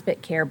for a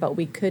respite care, but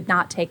we could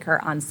not take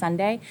her on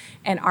Sunday.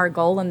 And our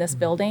goal in this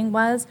building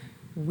was,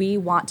 we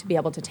want to be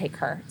able to take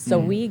her. So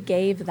we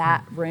gave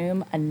that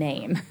room a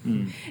name.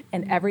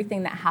 And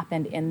everything that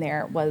happened in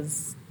there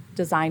was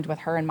designed with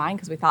her in mind,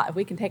 because we thought if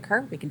we can take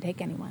her, we can take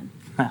anyone.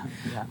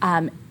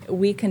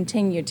 We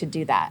continue to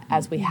do that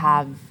as we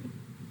have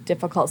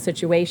difficult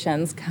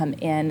situations come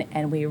in,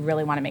 and we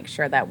really want to make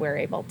sure that we're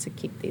able to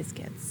keep these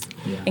kids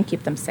and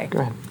keep them safe. Go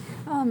ahead.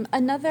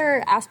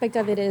 Another aspect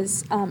of it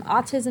is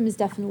autism is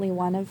definitely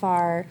one of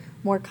our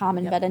more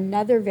common, but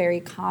another very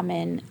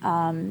common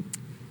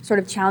sort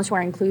of challenge to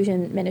our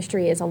inclusion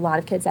ministry is a lot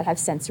of kids that have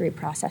sensory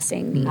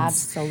processing needs.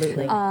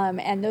 Absolutely.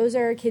 And those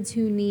are kids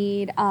who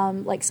need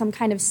like some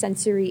kind of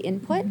sensory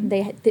input.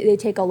 They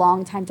take a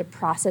long time to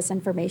process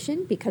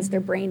information because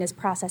their brain is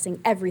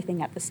processing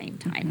everything at the same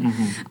time.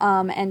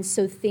 And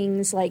so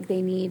things like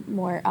they need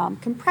more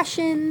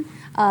compression,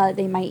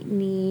 they might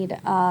need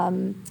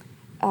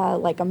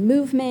like a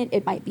movement,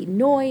 it might be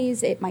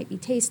noise, it might be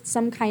taste,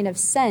 some kind of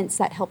sense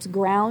that helps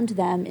ground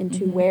them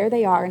into where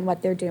they are and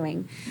what they're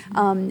doing.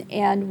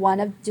 And one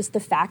of just the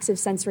facts of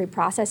sensory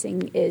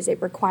processing is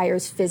it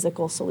requires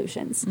physical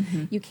solutions.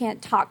 You can't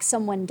talk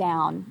someone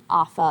down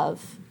off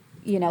of,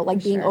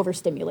 like being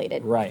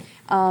overstimulated. Right.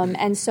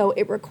 And so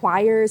it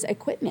requires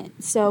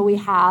equipment. So we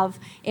have,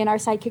 in our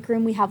sidekick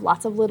room, we have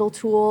lots of little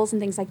tools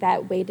and things like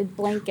that, weighted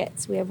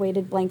blankets. We have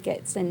weighted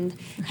blankets and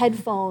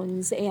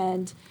headphones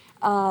and...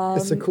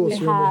 it's the coolest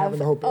room we have in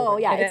the whole building. Oh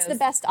yeah, it's the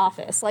best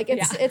office. Like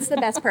it's the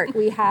best perk.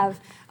 We have,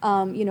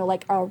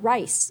 like a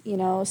rice,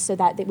 so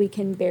that we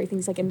can bury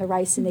things like in the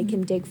rice and they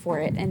can dig for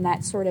it, and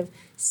that sort of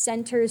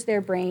centers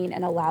their brain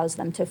and allows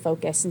them to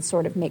focus and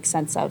sort of make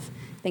sense of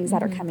things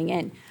that are coming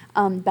in.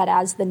 But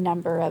as the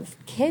number of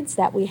kids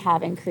that we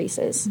have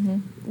increases,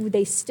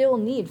 they still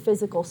need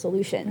physical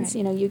solutions.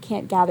 Right. You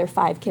can't gather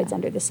 5 kids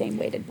under the same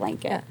weighted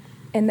blanket.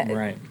 And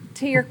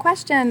to your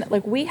question,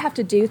 like we have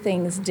to do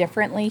things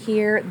differently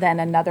here than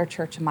another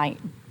church might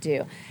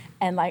do.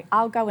 And like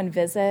I'll go and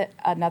visit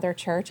another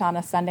church on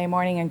a Sunday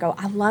morning and go,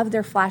 I love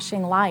their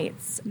flashing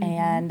lights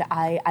and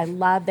I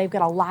love they've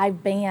got a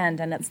live band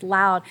and it's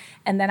loud.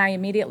 And then I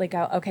immediately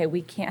go, okay,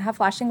 we can't have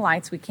flashing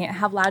lights, we can't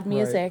have loud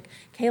music.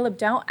 Right. Caleb,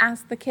 don't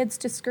ask the kids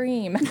to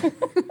scream.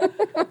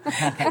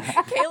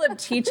 Caleb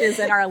teaches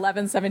in our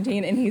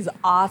 11-17 and he's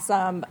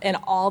awesome and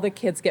all the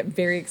kids get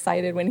very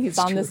excited when he's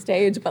on the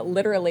stage, but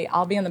literally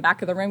I'll be in the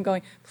back of the room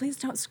going, please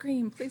don't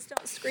scream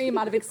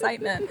out of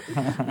excitement.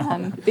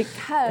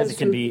 Because it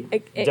can be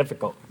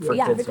difficult for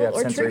kids who have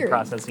sensory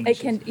processing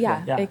issues.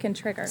 It can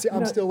trigger. See,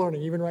 I'm still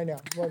learning even right now.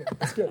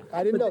 It's good.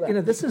 I didn't know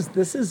that.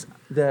 This is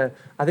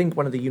I think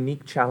one of the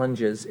unique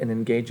challenges in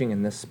engaging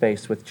in this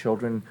space with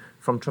children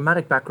from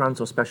traumatic backgrounds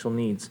or special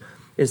needs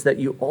is that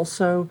you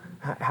also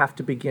have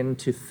to begin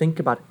to think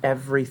about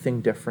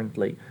everything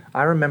differently.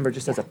 I remember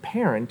just as a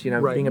parent,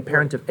 being a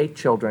parent of 8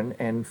 children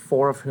and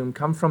 4 of whom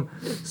come from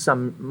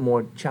some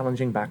more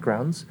challenging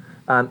backgrounds.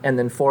 And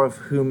then 4 of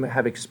whom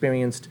have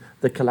experienced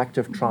the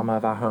collective trauma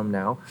of our home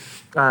now.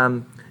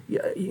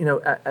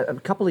 A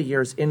couple of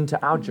years into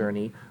our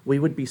journey, we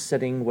would be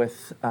sitting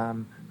with,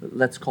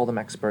 let's call them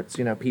experts,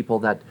 people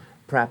that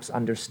perhaps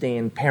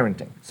understand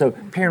parenting. So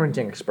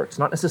parenting experts,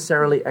 not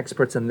necessarily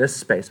experts in this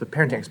space, but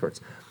parenting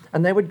experts.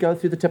 And they would go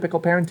through the typical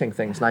parenting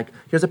things, like,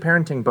 here's a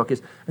parenting book,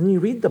 and you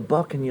read the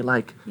book and you're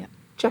like,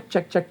 check,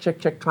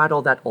 tried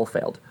all that, all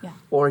failed. Yeah.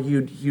 Or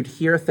you'd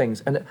hear things.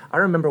 And I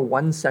remember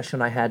one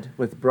session I had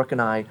with Brooke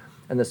and I,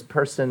 and this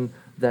person,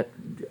 that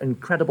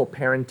incredible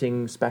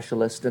parenting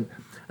specialist, and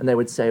they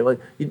would say, well,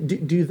 you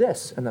do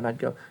this. And then I'd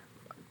go,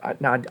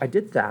 I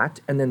did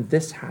that, and then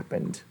this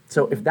happened.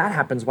 So if that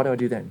happens, what do I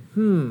do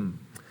then?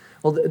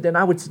 Well, then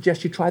I would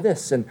suggest you try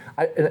this. And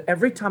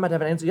every time I'd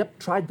have an answer, yep,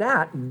 tried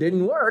that,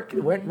 didn't work,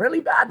 it went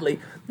really badly.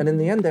 And in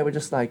the end, they were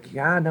just like,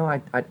 yeah, no,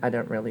 I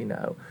don't really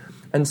know.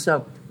 And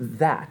so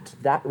that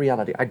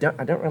reality, I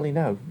don't really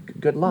know,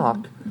 good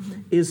luck,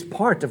 is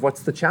part of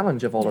what's the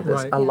challenge of all of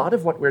this. Right. A lot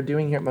of what we're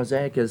doing here at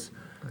Mosaic is,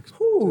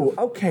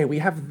 okay, we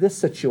have this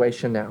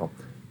situation now.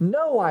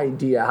 No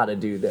idea how to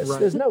do this. Right.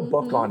 There's no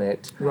book on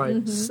it.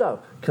 Right. So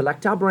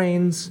collect our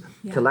brains,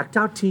 collect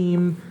our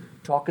team,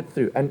 talk it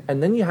through. And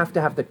then you have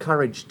to have the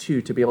courage,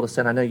 too, to be able to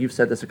say, and I know you've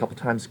said this a couple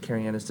times,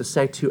 Carrie Ann, is to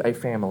say to a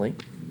family,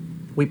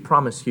 we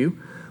promise you,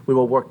 we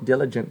will work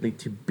diligently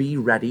to be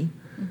ready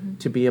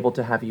to be able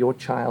to have your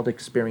child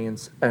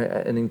experience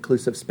an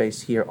inclusive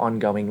space here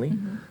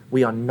ongoingly.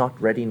 We are not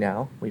ready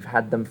now. We've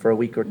had them for a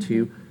week or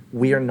 2.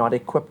 We are not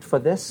equipped for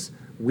this.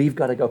 We've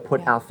got to go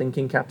put our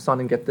thinking caps on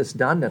and get this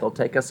done. It'll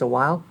take us a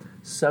while.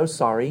 So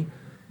sorry.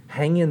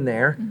 Hang in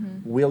there.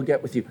 We'll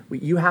get with you.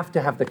 You have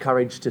to have the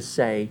courage to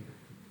say,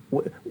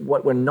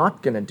 what we're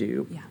not going to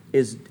do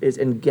is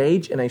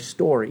engage in a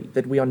story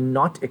that we are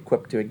not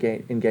equipped to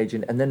engage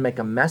in, and then make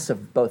a mess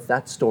of both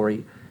that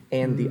story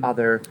and the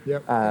other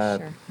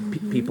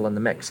people in the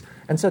mix.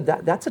 And so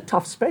that's a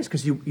tough space,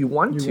 because you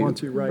want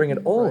to bring it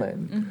all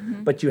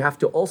in, but you have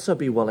to also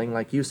be willing,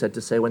 like you said,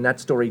 to say when that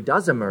story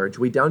does emerge,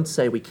 we don't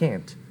say we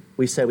can't.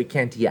 We say we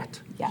can't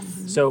yet. Yes.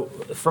 So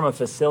from a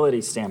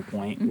facility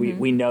standpoint,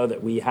 we know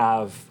that we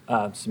have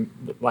some,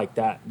 like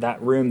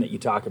that room that you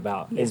talk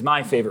about is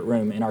my favorite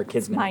room in our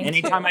kids' room.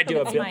 Anytime I do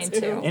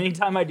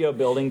a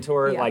building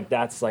tour, like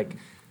that's like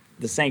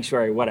the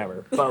sanctuary,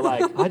 whatever. But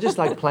like, I just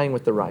like playing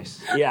with the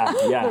rice. Yeah.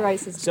 The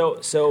rice is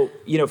so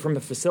from a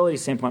facility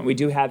standpoint, we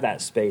do have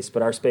that space,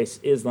 but our space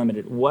is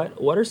limited.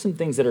 What are some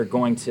things that are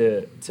going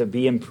to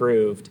be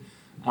improved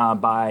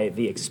by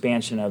the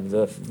expansion of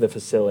the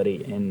facility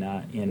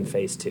in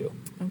phase 2?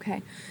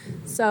 Okay,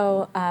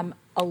 so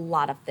a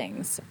lot of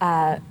things.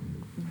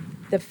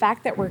 The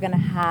fact that we're going to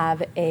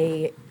have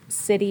a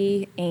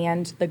city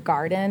and the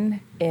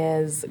garden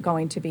is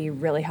going to be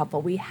really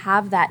helpful. We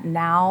have that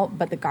now,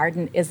 but the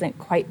garden isn't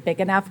quite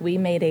big enough. We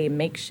made a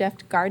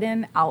makeshift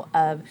garden out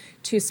of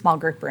 2 small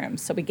group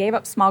rooms. So we gave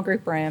up small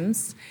group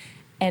rooms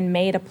and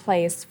made a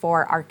place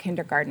for our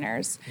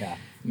kindergartners. Yeah.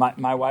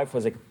 My wife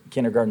was a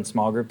kindergarten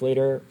small group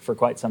leader for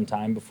quite some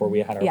time before we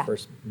had our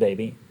first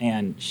baby,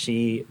 and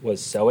she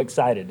was so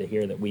excited to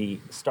hear that we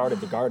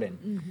started the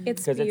garden.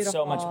 It's because it's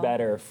so much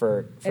better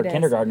for It is.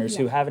 kindergartners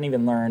who haven't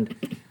even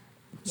learned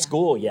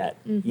school yet,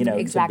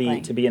 Exactly.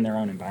 to be in their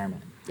own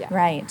environment. Yeah.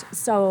 Right.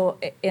 So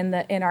in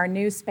our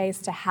new space,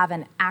 to have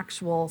an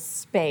actual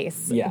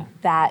space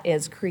that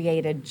is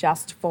created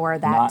just for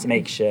that. Not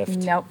makeshift.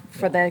 Nope.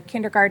 For the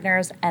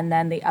kindergartners, and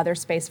then the other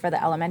space for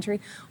the elementary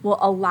will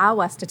allow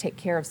us to take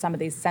care of some of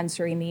these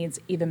sensory needs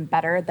even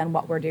better than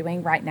what we're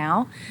doing right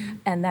now.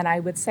 And then I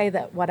would say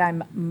that what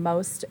I'm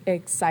most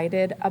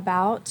excited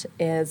about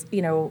is,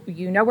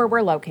 where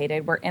we're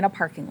located. We're in a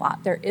parking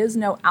lot. There is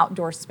no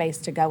outdoor space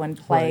to go and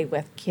play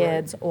with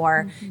kids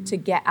or to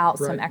get out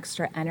some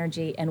extra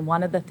energy. And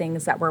one of the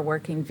things that we're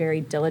working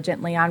very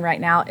diligently on right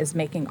now is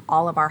making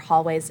all of our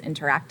hallways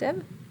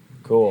interactive.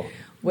 Cool.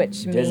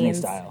 Which Disney means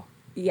style.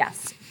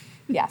 Yes,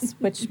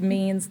 which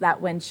means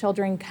that when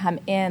children come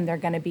in, they're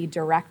going to be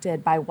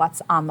directed by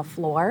what's on the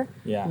floor,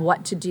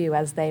 what to do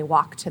as they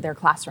walk to their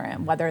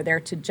classroom, whether they're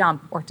to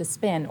jump or to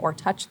spin or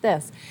touch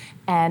this.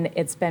 And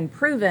it's been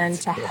proven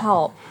to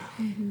help.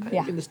 I'm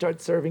going to start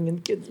serving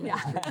in kids'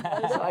 ministry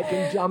so I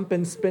can jump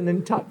and spin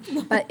and touch.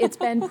 But it's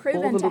been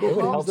proven to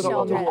help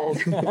children.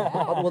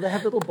 Well, they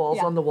have little balls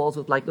on the walls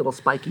with like little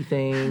spiky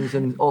things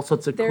and all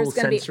sorts of cool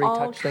sensory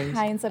touch things. There's going to be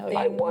all kinds of things.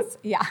 I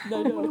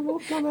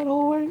won't go that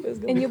hallway.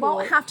 And you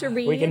won't have to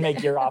read. We can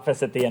make your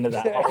office at the end of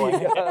that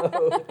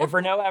hallway. If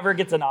Renaud ever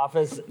gets an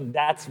office,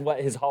 that's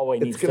what his hallway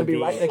needs to be. It's going to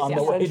be right next to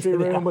the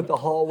sensory room with the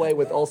hallway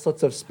with all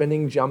sorts of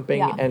spinning,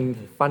 jumping,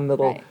 and fun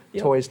little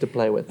toys to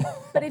play with.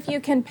 But if you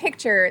can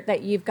picture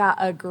that you've got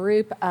a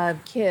group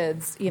of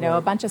kids,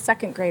 a bunch of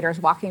second graders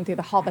walking through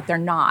the hall, but they're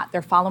not.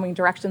 They're following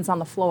directions on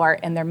the floor,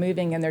 and they're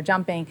moving and they're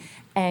jumping.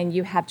 And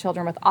you have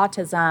children with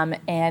autism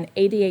and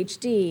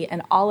ADHD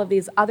and all of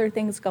these other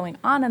things going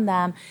on in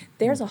them.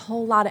 There's a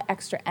whole lot of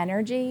extra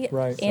energy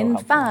in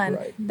fun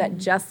that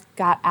just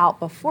got out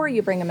before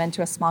you bring them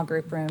into a small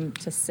group room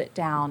to sit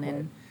down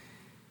and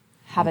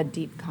have a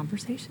deep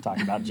conversation.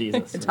 Talking about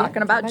Jesus.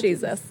 Talking about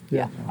Jesus.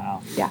 Yeah.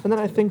 Wow. Yeah. And then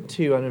I think,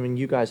 too,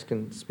 you guys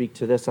can speak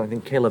to this, and I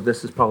think, Caleb,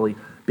 this is probably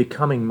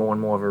becoming more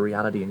and more of a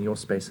reality in your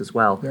space as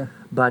well. Yeah.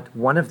 But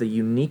one of the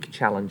unique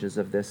challenges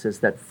of this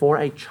is that for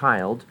a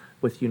child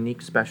with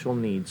unique special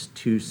needs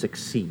to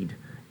succeed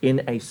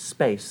in a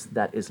space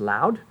that is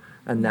loud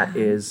and that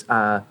is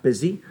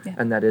busy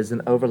and that is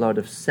an overload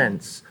of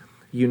sense,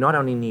 you not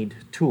only need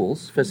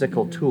tools,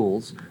 physical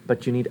tools,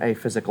 but you need a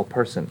physical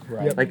person.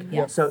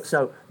 Right.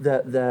 So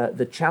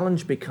the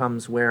challenge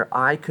becomes where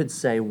I could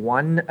say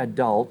one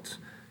adult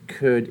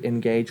could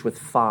engage with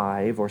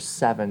 5 or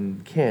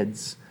 7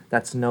 kids.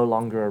 That's no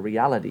longer a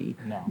reality,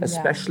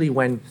 especially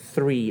when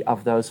 3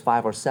 of those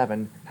 5 or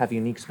 7 have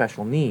unique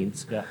special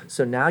needs. Yeah.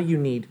 So now you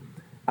need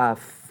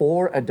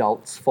 4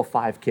 adults for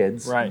 5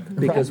 kids,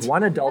 because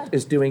one adult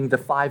is doing the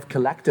 5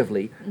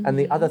 collectively, and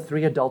the other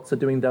 3 adults are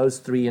doing those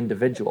 3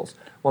 individuals.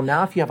 Well,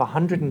 now if you have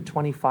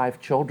 125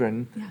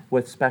 children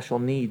with special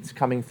needs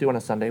coming through on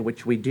a Sunday,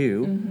 which we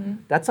do,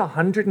 that's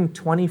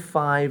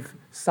 125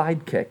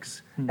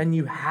 sidekicks, and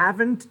you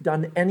haven't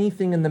done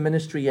anything in the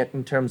ministry yet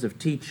in terms of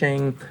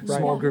teaching,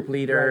 small group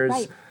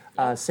leaders,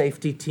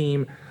 safety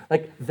team.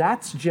 Like,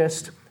 that's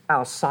just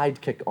our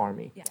sidekick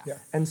army.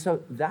 And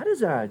so that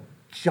is a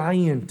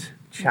giant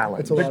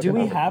challenge. But do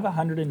we have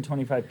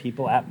 125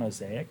 people at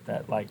Mosaic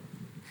that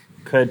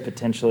could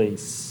potentially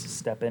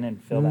step in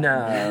and fill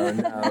that?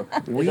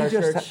 No. Is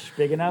our church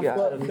big enough?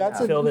 Well,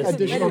 that's an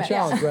additional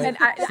challenge, right?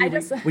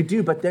 And we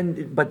do, but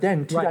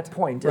then to that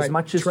point, as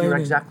much as you're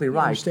exactly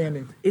right,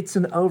 it's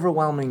an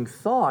overwhelming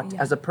thought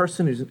as a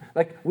person who's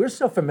we're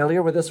so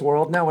familiar with this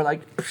world now. We're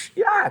like,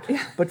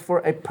 but for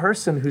a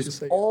person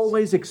who's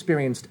always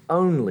experienced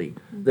only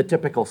the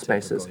typical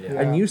spaces,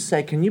 and you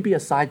say, can you be a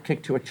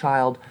sidekick to a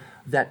child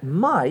that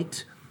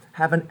might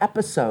have an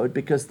episode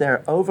because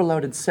their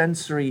overloaded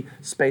sensory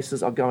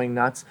spaces are going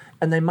nuts,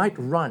 and they might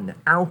run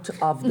out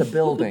of the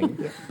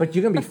building, but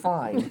you're going to be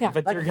fine.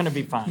 But you're going to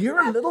be fine. You're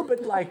a little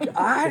bit like, Is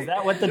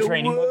that what the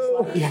training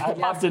looks like? I'd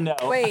love to know.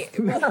 Wait.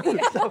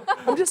 So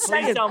I'm just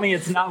saying. Please tell me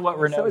it's not what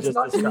Renaud just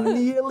described.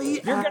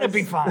 Nearly You're going to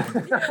be fine.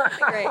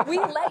 Great. We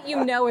let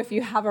you know if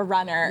you have a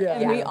runner.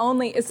 And we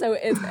only,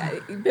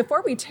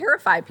 before we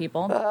terrify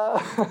people,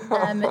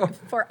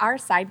 for our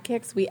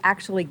sidekicks, we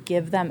actually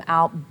give them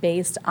out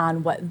based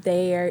on what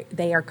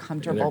they are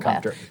comfortable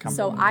with.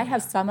 So I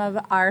have some of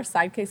our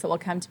sidekicks that will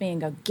come to me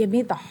and go, give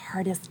me the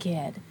hardest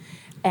kid.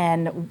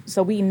 And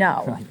so we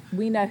know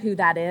who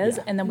that is,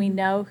 and then we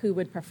know who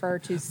would prefer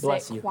to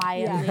sit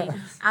quietly. Yeah.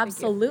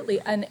 Absolutely,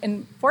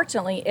 and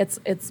fortunately,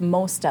 it's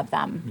most of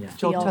them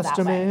feel that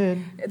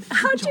way.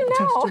 How'd you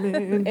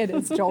know? It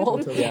is Joel.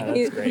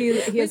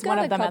 He is one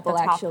of them at the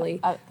top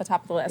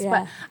of the list. Yeah.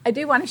 But I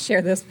do want to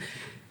share this.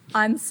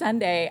 On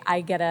Sunday,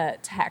 I get a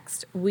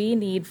text. We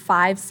need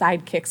 5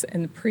 sidekicks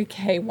in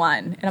pre-K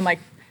 1, and I'm like,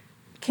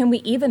 can we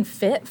even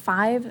fit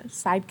 5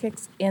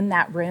 sidekicks in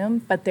that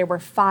room? But there were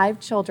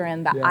 5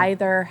 children that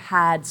either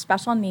had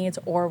special needs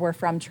or were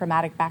from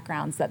traumatic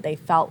backgrounds that they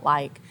felt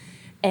like,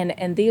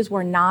 and these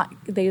were not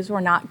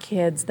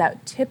kids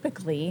that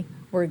typically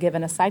were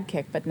given a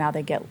sidekick, but now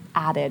they get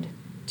added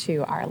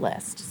to our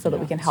list so that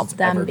we can help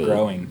them be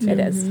growing. It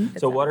is.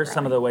 So, what are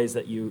some of the ways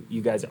that you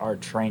guys are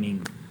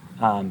training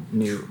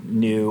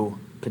new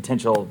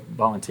potential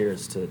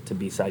volunteers to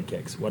be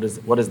sidekicks? What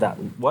is that?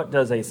 What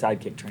does a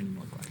sidekick training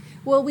look like?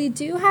 Well, we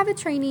do have a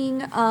training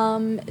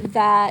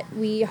that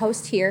we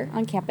host here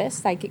on campus,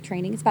 sidekick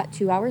training. It's about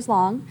 2 hours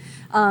long,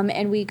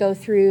 and we go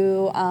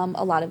through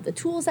a lot of the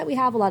tools that we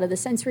have, a lot of the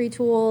sensory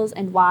tools,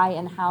 and why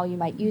and how you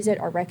might use it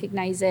or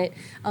recognize it.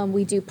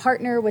 We do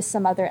partner with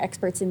some other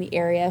experts in the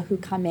area who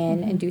come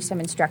in and do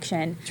some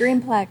instruction.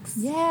 Dreamplex.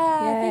 Yeah,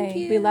 thank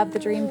you. We love the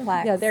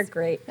Dreamplex. Yeah, they're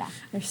great. Yeah.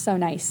 They're so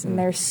nice, and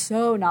they're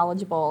so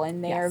knowledgeable,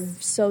 and they are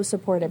so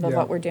supportive of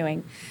what we're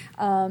doing.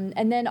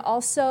 And then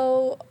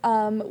also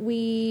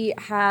we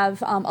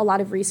have a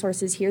lot of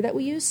resources here that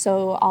we use.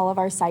 So all of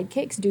our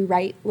sidekicks do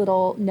write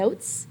little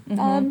notes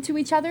to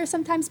each other,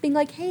 sometimes being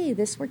like, hey,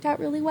 this worked out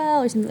really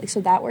well, or something like,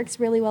 so that works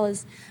really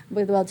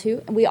well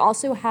too. And we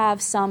also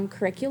have some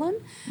curriculum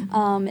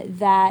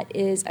that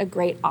is a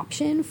great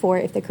option for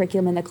if the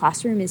curriculum in the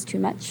classroom is too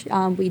much.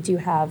 We do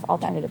have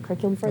alternative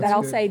curriculum for that.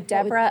 I'll say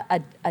Deborah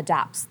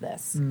adapts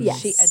this. Yes.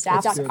 She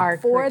adapts our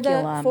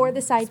curriculum for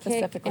the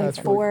sidekick and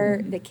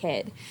for the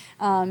kid.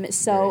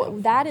 So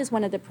that is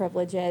one of the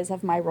privileges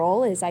of my role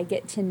is I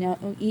get to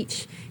know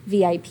each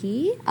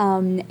VIP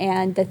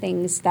and the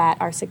things that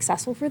are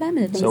successful for them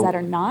and the things that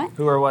are not.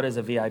 Who or what is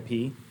a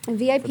VIP? A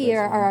VIP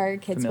are our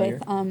kids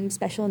with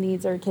special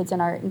needs or kids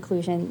in our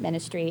inclusion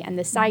ministry, and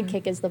the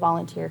sidekick is the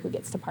volunteer who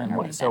gets to partner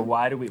with them. So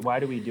why do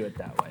we do it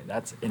that way?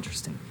 That's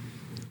interesting.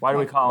 Why do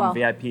we call them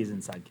VIPs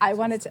and sidekicks? I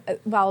wanted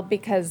to,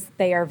 because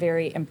they are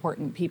very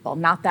important people.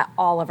 Not that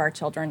all of our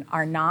children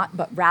are not,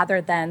 but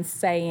rather than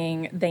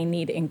saying they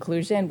need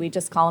inclusion, we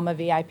just call them a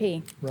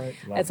VIP. Right.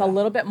 It's a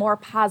little bit more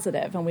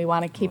positive, and we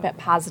want to keep it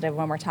positive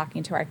when we're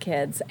talking to our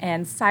kids.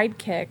 And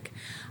sidekick,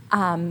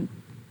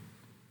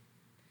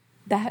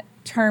 that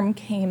term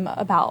came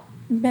about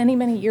many,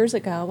 many years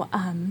ago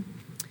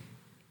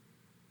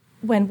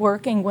when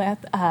working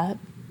with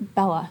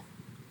Bella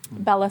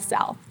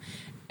South.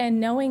 And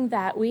knowing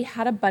that we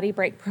had a buddy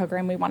break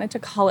program, we wanted to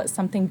call it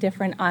something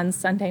different on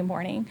Sunday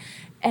morning.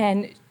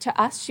 And to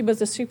us, she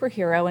was a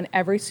superhero, and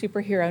every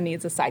superhero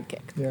needs a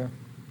sidekick. Yeah.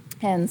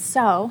 And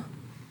so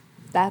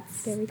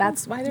that's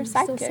why they're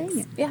sidekicks. Still saying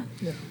it. Yeah.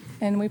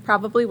 And we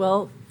probably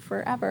will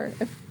forever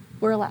if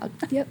we're allowed.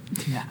 Yep.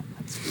 Yeah,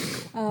 that's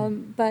pretty cool.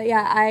 But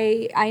yeah,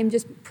 I am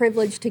just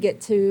privileged to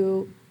get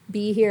to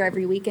be here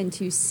every weekend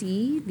to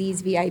see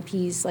these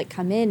VIPs like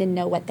come in and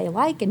know what they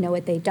like and know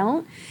what they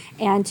don't,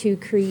 and to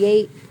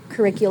create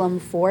curriculum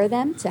for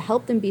them to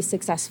help them be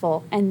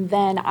successful. And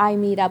then I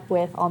meet up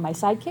with all my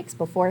sidekicks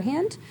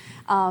beforehand,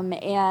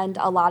 and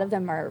a lot of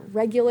them are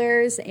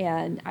regulars,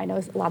 and I know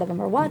a lot of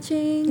them are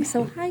watching.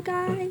 So hi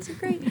guys, you're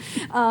great.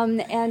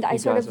 And I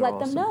sort of let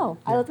them know.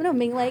 I let them know,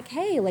 being like,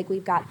 hey, like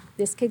we've got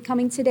this kid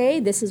coming today.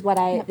 This is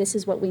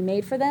what we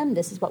made for them.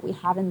 This is what we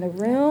have in the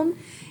room.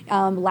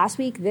 Last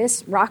week,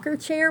 this rocker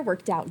chair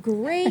worked out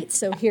great.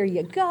 So here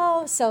you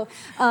go. So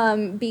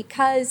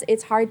because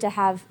it's hard to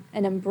have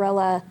an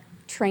umbrella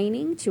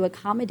training to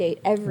accommodate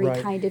every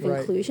kind of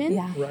inclusion,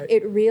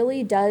 it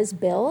really does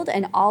build.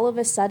 And all of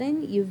a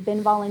sudden, you've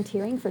been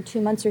volunteering for 2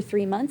 months or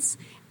 3 months,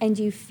 and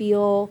you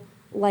feel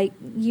like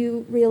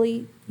you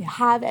really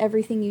have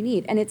everything you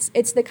need. And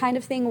it's the kind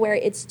of thing where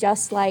it's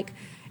just like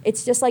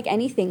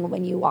anything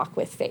when you walk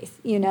with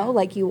faith, you know,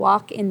 like you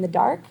walk in the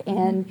dark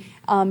and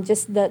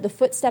just the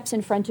footsteps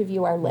in front of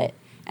you are lit.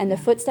 And the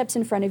footsteps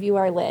in front of you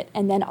are lit,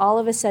 and then all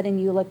of a sudden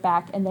you look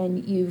back, and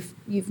then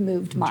you've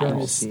moved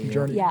miles.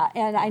 Journey. Yeah,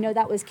 and I know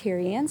that was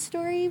Carrie Ann's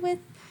story with,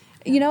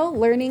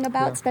 learning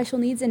about special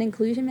needs and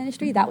inclusion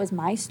ministry. That was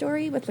my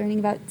story with learning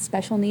about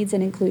special needs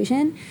and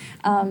inclusion,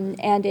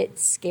 and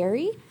it's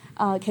scary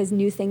because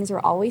new things are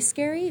always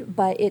scary,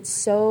 but it's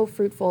so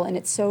fruitful and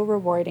it's so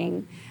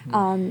rewarding.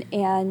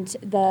 And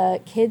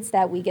the kids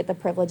that we get the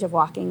privilege of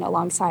walking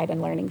alongside and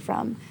learning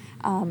from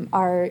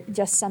are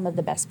just some of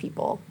the best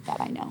people that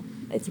I know.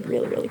 It's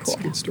really, really cool.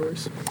 It's good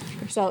stories.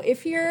 So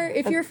if you're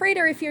afraid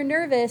or if you're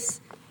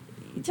nervous,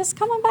 just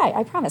come on by.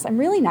 I promise. I'm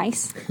really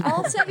nice.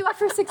 I'll set you up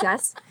for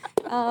success.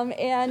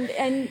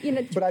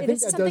 But I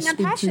think that does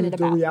speak to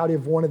the reality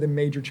of one of the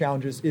major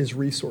challenges is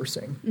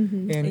resourcing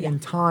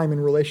and time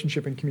and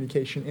relationship and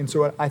communication. And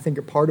so I think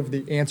a part of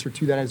the answer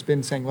to that has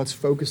been saying, let's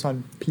focus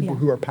on people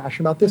who are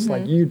passionate about this,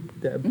 like you,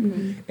 Deb,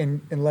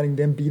 and letting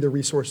them be the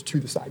resource to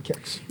the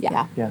sidekicks.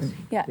 Yeah.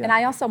 And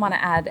I also want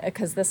to add,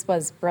 because this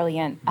was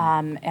brilliant,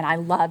 and I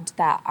loved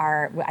that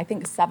I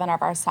think 7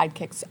 of our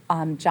sidekicks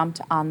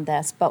jumped on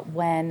this, but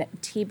when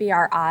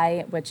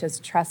TBRI, which is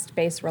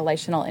Trust-Based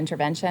Relational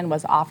Intervention,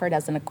 was offered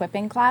as an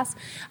equipping class,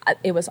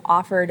 it was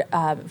offered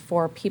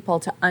for people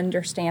to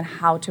understand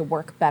how to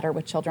work better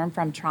with children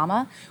from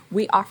trauma.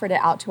 We offered it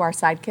out to our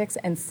sidekicks,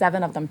 and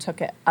 7 of them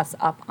took us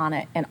up on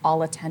it and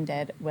all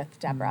attended with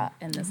Deborah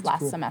in this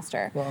last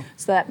semester. Wow.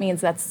 So that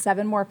means that's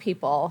 7 more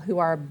people who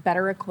are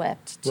better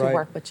equipped to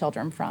work with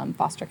children from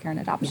foster care and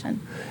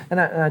adoption. And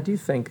I do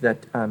think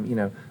that,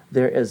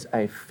 there is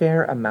a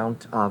fair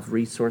amount of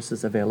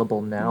resources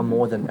available now,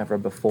 more than ever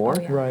before,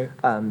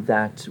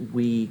 that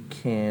we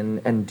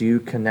can and do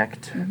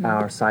connect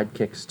our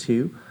sidekicks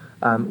to,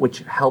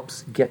 which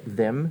helps get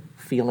them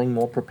feeling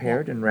more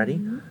prepared and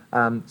ready.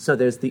 So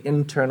there's the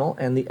internal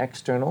and the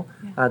external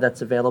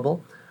that's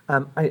available.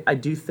 I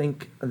do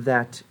think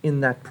that in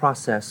that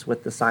process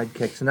with the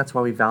sidekicks, and that's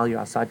why we value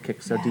our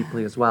sidekicks so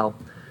deeply as well,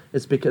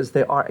 is because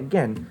they are,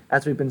 again,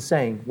 as we've been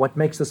saying, what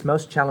makes this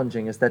most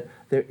challenging is that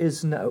there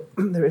is no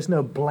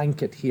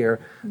blanket here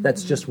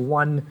that's just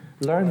one,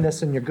 learn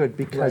this and you're good,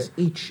 because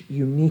each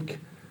unique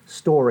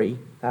story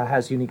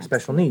has unique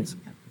special needs.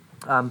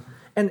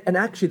 And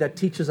actually that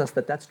teaches us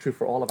that that's true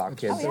for all of our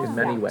kids in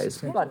many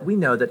ways. But we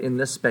know that in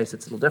this space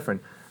it's a little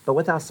different. But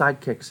with our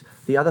sidekicks,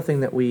 the other thing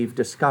that we've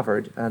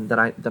discovered, and that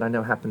I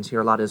know happens here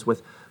a lot, is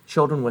with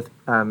children with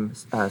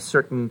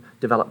certain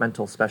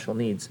developmental special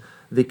needs,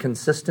 the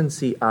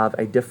consistency of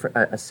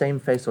a same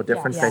face or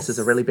different face is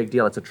a really big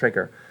deal. It's a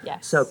trigger.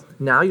 Yes. So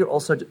now you're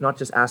also not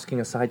just asking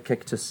a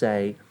sidekick to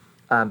say,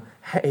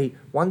 hey,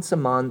 once a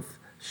month,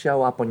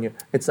 show up on your.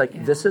 It's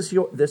like this is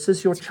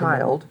your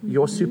child,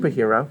 your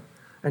superhero,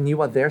 and you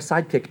are their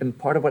sidekick. And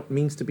part of what it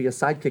means to be a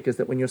sidekick is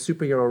that when your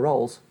superhero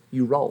rolls,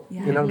 you roll.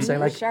 You know what I'm saying?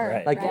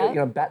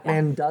 Like,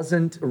 Batman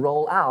doesn't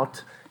roll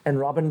out, and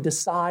Robin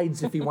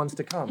decides if he wants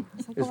to come.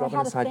 Is Robin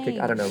a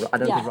sidekick? I don't know. I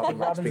don't think Robin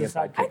likes being a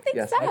sidekick. I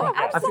think so.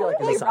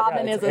 Absolutely,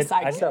 Robin is a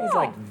sidekick. He's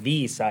like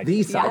the sidekick.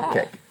 The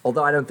sidekick.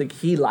 Although I don't think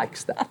he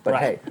likes that. But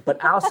hey,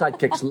 but our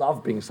sidekicks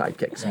love being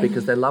sidekicks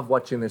because they love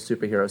watching their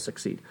superheroes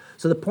succeed.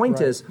 So the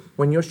point is,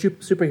 when your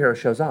superhero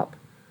shows up,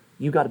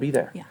 you got to be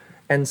there. Yeah.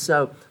 And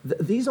so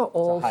these are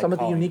all some of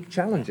the unique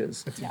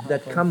challenges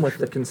that come with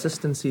the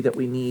consistency that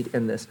we need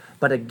in this.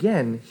 But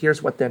again,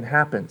 here's what then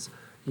happens.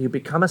 You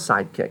become a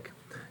sidekick.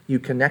 You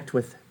connect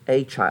with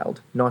a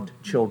child, not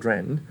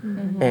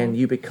children, and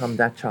you become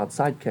that child's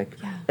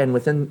sidekick. Yeah. And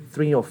within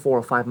 3 or 4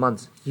 or 5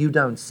 months, you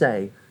don't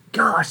say,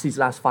 gosh, these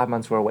last 5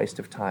 months were a waste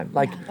of time.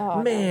 Like,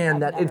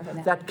 man,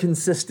 that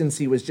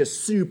consistency was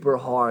just super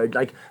hard.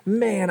 Like,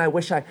 man, I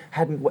wish I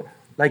hadn't.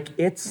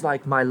 It's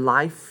like my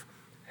life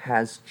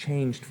has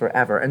changed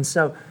forever. And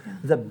so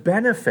the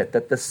benefit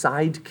that the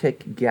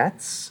sidekick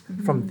gets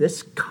from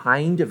this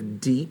kind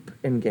of deep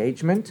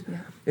engagement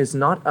is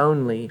not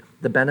only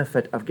the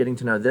benefit of getting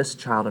to know this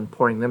child and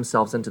pouring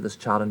themselves into this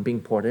child and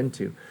being poured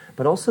into,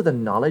 but also the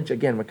knowledge.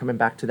 Again, we're coming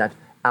back to that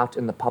out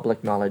in the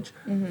public knowledge.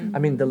 I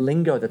mean, the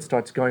lingo that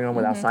starts going on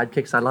with our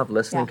sidekicks, I love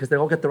listening because they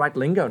all get the right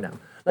lingo now.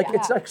 Like,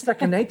 it's like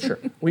second nature.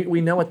 We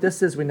know what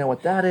this is, we know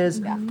what that is,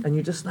 and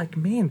you're just like,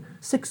 man,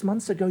 6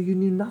 months ago you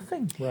knew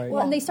nothing. Right.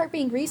 Well, and they start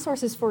being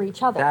resources for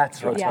each other.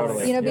 That's right.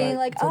 Totally. Being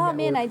like, oh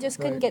man, I just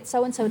couldn't get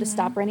so-and-so to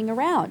stop running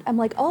around. I'm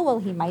like, oh, well,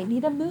 he might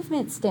need a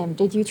movement stim.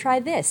 Did you try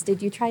this?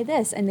 Did you try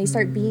this? And they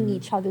start being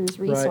each other's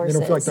resources. Right. They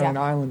don't feel like they're on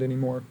an island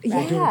anymore.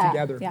 They're doing it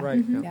together. Yeah.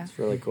 Right. It's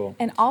really cool.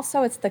 And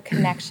also it's the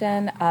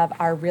connection of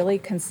our really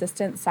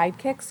consistent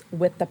sidekicks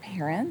with the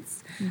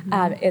parents.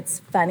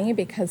 It's funny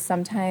because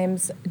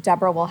sometimes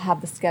Deborah will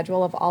have the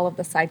schedule of all of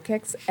the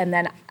sidekicks, and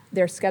then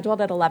they're scheduled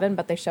at 11,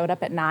 but they showed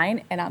up at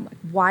 9, and I'm like,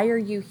 why are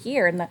you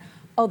here? And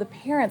the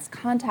parents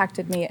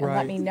contacted me and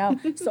let me know.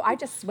 So I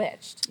just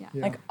switched.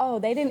 Like,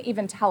 they didn't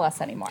even tell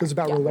us anymore. It's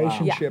about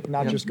relationship,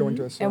 not just going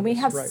to a service. And we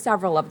have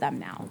several of them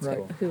now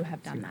who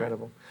have done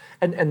incredible.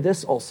 And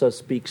this also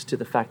speaks to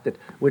the fact that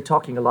we're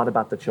talking a lot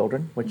about the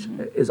children, which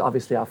is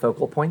obviously our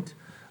focal point,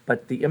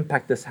 but the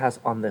impact this has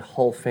on the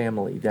whole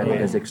family then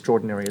is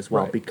extraordinary as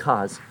well,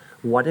 because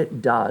what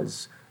it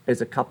does is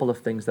a couple of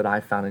things that I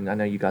found, and I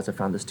know you guys have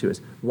found this too, is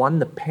one,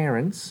 the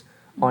parents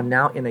are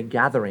now in a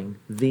gathering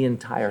the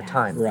entire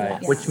time,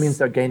 which means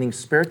they're gaining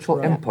spiritual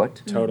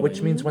input,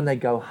 which means when they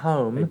go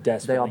home,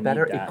 they are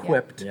better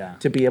equipped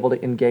to be able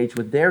to engage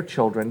with their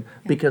children,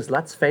 because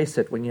let's face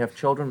it, when you have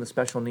children with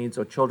special needs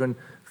or children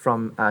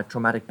from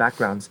traumatic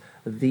backgrounds,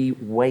 the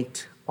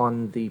weight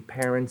on the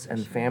parents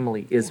and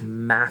family is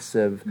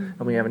massive,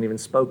 and we haven't even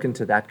spoken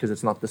to that because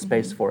it's not the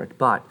space for it.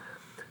 But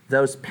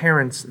those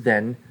parents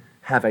then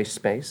have a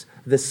space.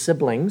 The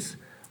siblings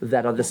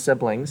that are the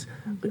siblings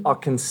are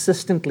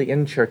consistently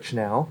in church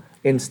now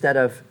instead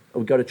of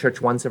we go to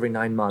church once every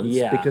 9 months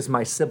because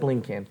my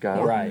sibling can't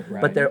go. Right.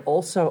 But they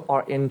also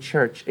are in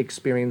church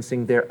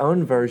experiencing their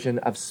own version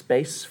of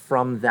space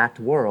from that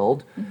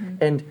world.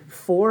 And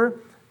for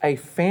a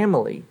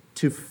family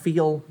to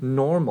feel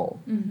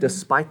normal,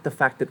 despite the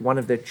fact that one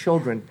of their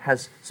children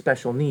has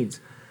special needs,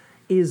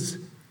 is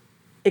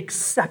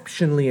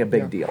exceptionally a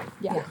big deal.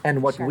 Yeah.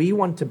 And what we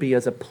want to be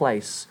as a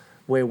place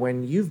where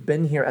when you've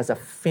been here as a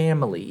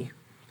family,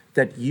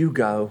 that you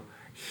go,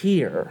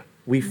 here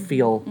we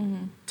feel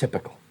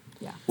typical.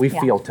 Yeah. We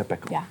feel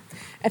typical. Yeah.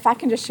 If I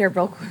can just share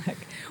real quick,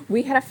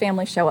 we had a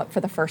family show up for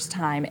the first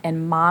time,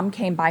 and mom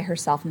came by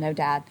herself, no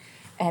dad.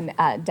 And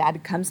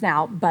dad comes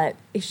now, but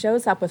he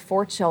shows up with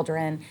 4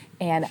 children,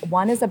 and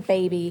one is a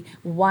baby,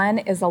 one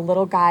is a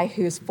little guy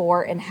who's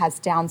 4 and has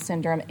Down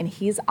syndrome, and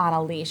he's on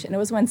a leash. And it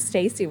was when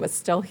Stacy was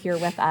still here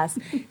with us.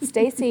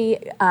 Stacy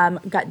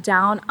got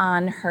down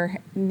on her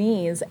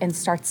knees and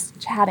starts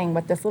chatting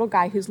with this little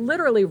guy who's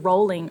literally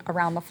rolling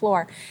around the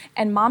floor.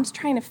 And mom's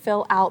trying to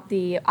fill out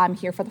the I'm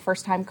here for the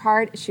first time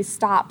card. She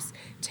stops,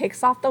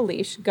 takes off the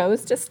leash,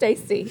 goes to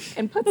Stacy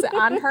and puts it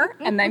on her,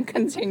 and then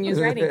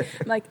continues writing.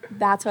 I'm like,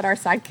 that's what our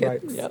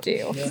sidekicks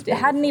do. They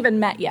hadn't even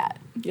met yet,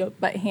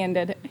 but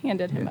handed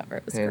him over.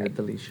 It was handed great.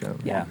 the leash over.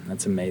 Yeah,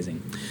 that's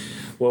amazing.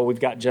 Well, we've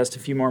got just a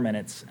few more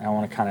minutes, and I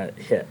want to kind of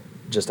hit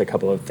just a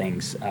couple of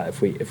things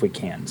if we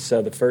can.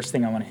 So the first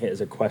thing I want to hit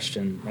is a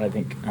question that I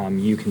think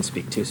you can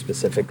speak to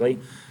specifically.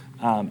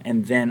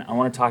 And then I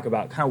want to talk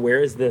about kind of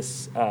where is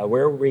this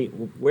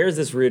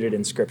rooted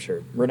in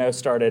Scripture? Renaud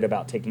started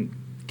about taking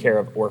care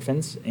of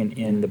orphans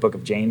in the book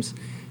of James,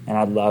 and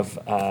I'd love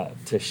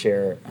to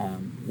share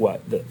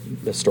what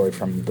the story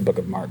from the book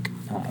of Mark.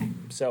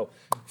 So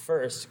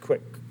first,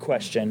 quick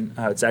question.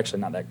 It's actually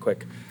not that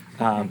quick.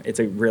 It's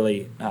a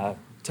really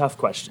tough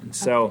question.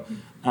 So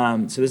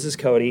this is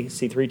Cody,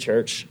 C3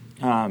 Church.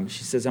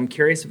 She says, I'm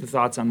curious of the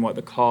thoughts on what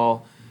the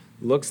call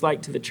looks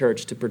like to the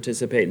church to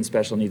participate in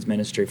special needs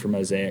ministry for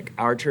Mosaic.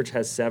 Our church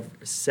has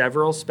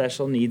several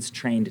special needs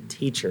trained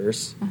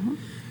teachers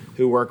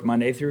who work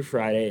Monday through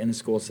Friday in the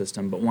school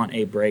system but want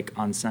a break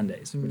on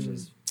Sundays, which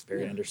is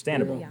very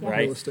understandable,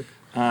 right?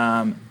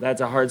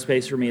 That's a hard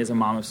space for me as a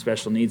mom of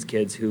special needs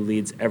kids who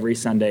leads every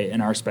Sunday in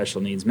our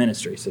special needs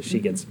ministry, so she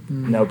gets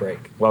no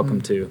break.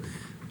 Welcome to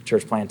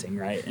church planting,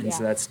 right? And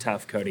so that's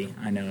tough, Cody.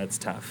 I know that's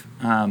tough.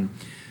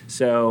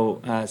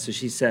 So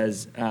she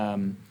says,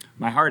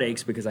 my heart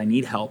aches because I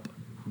need help,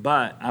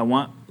 but I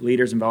want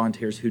leaders and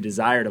volunteers who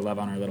desire to love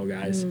on our little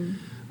guys.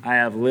 I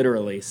have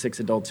literally 6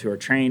 adults who are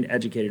trained,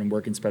 educated, and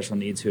work in special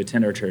needs who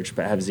attend our church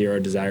but have zero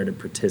desire to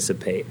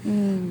participate.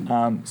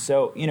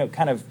 So,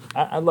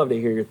 I'd love to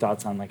hear your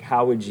thoughts on, like,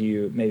 how would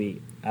you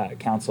maybe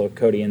counsel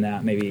Cody in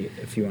that, maybe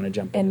if you want to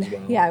jump in as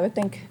well. Yeah, I would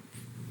think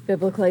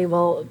biblically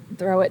we'll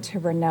throw it to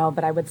Renaud,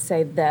 but I would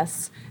say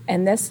this,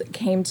 and this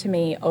came to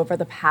me over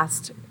the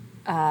past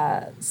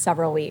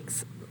several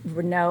weeks.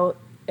 Renaud,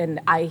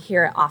 and I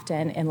hear it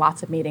often in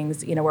lots of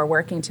meetings, we're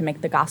working to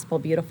make the gospel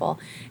beautiful.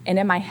 And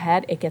in my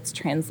head, it gets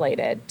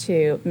translated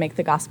to make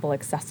the gospel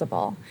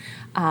accessible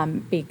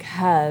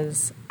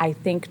because I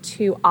think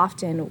too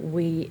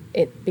often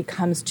it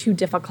becomes too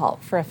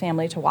difficult for a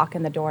family to walk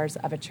in the doors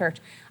of a church.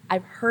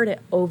 I've heard it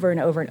over and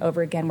over and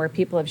over again where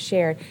people have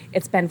shared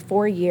it's been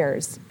 4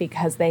 years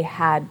because they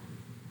had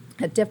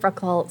a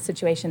difficult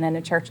situation in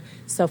a church,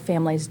 so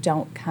families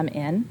don't come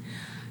in.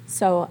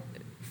 So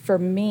for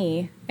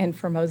me and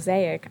for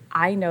Mosaic,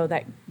 I know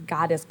that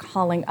God is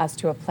calling us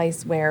to a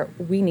place where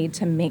we need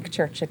to make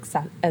church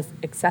as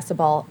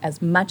accessible as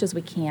much as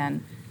we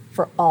can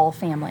for all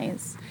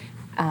families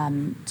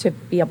to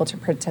be able to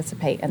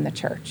participate in the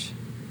church.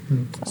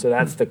 So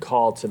that's the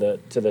call to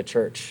the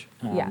church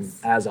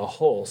as a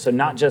whole. So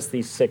not just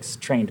these 6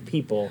 trained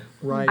people.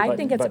 Right. I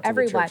think it's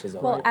everyone.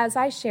 Well, as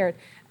I shared,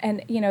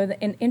 and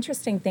an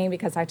interesting thing,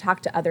 because I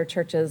talk to other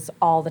churches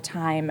all the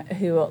time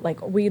who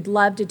we'd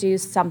love to do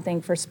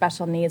something for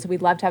special needs.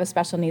 We'd love to have a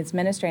special needs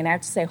ministry. And I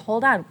have to say,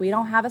 hold on, we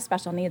don't have a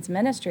special needs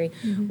ministry.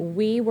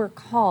 We were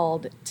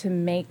called to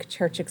make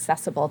church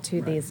accessible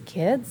to these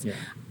kids. Yeah.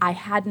 I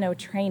had no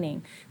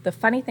training. The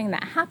funny thing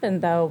that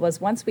happened, though,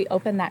 was once we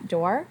opened that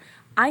door,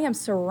 I am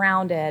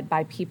surrounded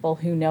by people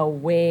who know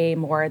way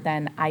more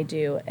than I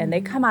do, and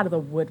they come out of the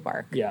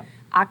woodwork. Yeah.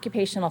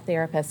 Occupational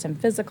therapists and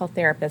physical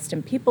therapists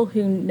and people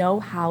who know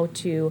how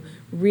to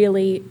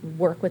really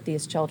work with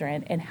these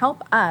children and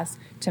help us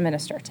to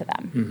minister to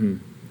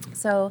them.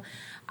 So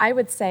I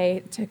would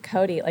say to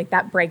Cody,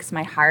 that breaks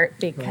my heart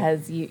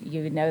because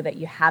you know that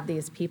you have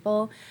these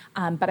people,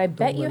 but I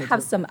bet you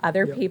have some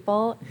other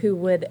people who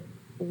would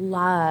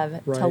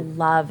love to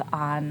love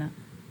on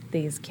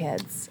these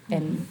kids.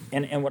 And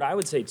what I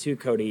would say too,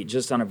 Cody,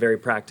 just on a very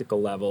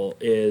practical level,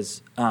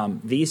 is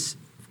these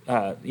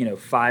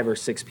 5 or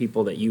 6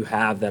 people that you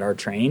have that are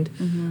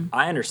trained,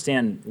 I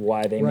understand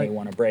why they may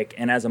want to break.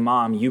 And as a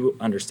mom, you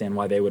understand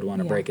why they would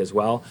want to break as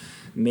well.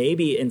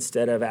 Maybe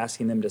instead of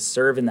asking them to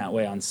serve in that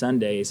way on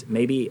Sundays,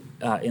 maybe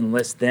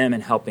enlist them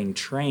in helping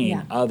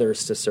train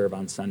others to serve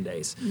on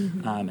Sundays.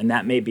 And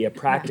that may be a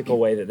practical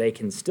way that they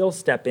can still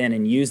step in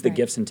and use the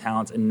gifts and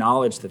talents and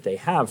knowledge that they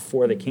have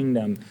for the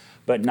kingdom,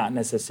 but not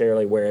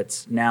necessarily where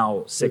it's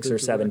now 6 or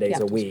 7 days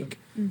a week.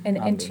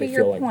 And to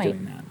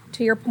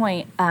your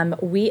point,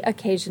 we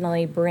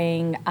occasionally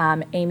bring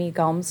Amy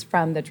Gomes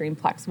from the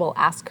Dreamplex. We'll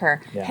ask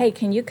her, hey,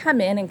 can you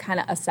come in and kind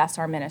of assess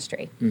our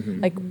ministry?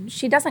 Like,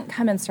 she doesn't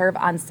come and serve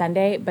on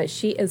Sunday, but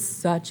she is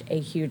such a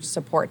huge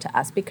support to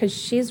us because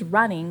she's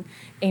running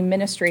a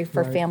ministry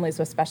for families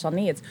with special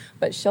needs.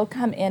 But she'll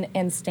come in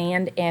and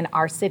stand in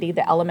our city,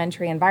 the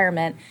elementary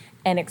environment,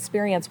 and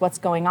experience what's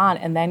going on,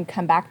 and then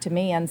come back to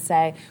me and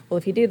say, well,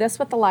 if you do this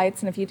with the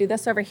lights, and if you do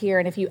this over here,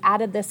 and if you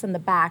added this in the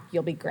back,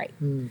 you'll be great.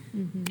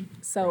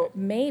 So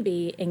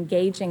maybe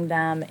engaging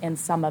them in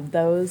some of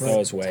those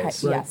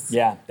ways. Yes.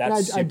 Yeah,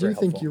 that's super I do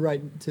helpful. think you're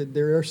right.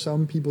 There are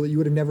some people that you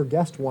would have never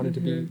guessed wanted to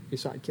be a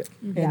sidekick.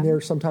 And they're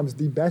sometimes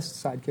the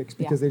best sidekicks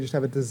because they just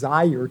have a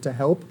desire to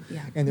help,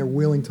 and they're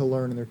willing to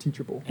learn, and they're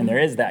teachable. And there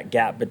is that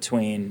gap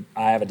between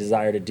I have a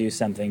desire to do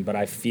something, but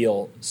I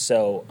feel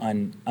so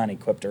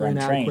unequipped or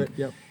untrained.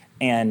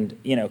 And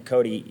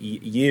Cody,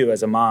 you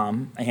as a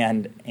mom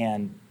and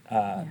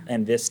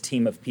this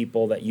team of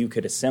people that you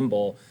could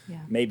assemble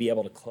may be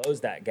able to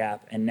close that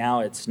gap. And now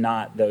it's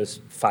not those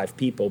 5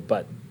 people,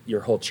 but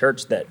your whole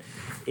church that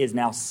is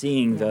now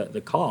seeing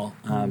the call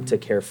to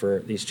care for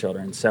these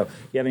children. So,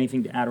 you have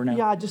anything to add, Renee?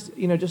 Yeah,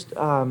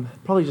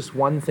 probably just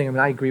one thing. I mean,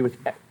 I agree with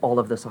all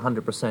of this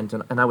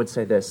 100%, and I would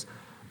say this: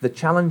 the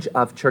challenge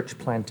of church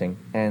planting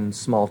and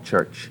small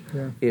church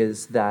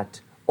is that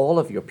all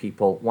of your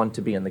people want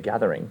to be in the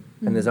gathering,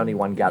 and there's only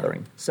one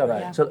gathering. So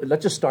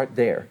let's just start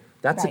there.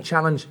 That's a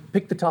challenge.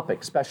 Pick the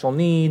topic: special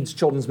needs,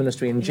 children's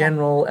ministry in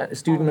general,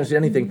 student ministry,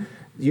 anything.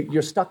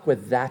 You're stuck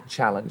with that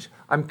challenge.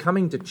 I'm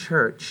coming to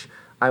church.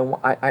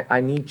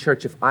 I need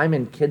church. If I'm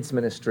in kids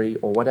ministry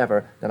or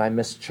whatever, then I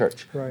miss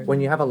church. Right.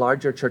 When you have a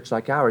larger church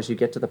like ours, you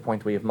get to the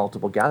point where you have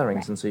multiple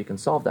gatherings, and so you can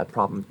solve that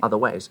problem other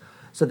ways.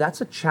 So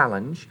that's a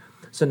challenge.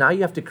 So now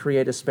you have to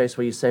create a space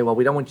where you say, well,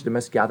 we don't want you to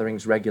miss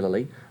gatherings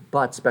regularly,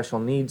 but special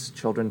needs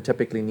children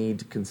typically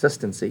need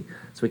consistency.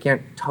 So we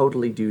can't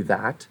totally do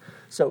that.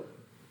 So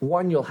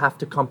one, you'll have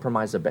to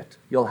compromise a bit.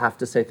 You'll have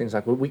to say things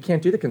like, well, we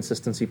can't do the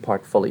consistency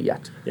part fully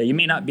yet. Yeah, you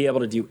may not be able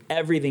to do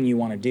everything you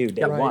want to do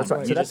day one. That's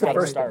right. You So that's just the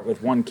got to start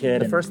with one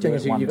kid. The first thing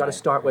is you got to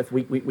start with,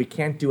 we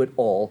can't do it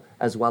all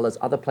as well as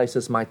other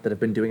places might that have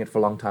been doing it for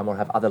a long time or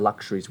have other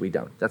luxuries we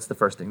don't. That's the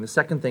first thing. The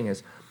second thing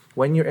is,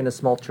 when you're in a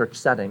small church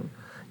setting,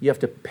 you have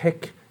to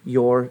pick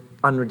your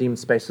unredeemed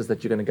spaces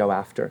that you're going to go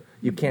after.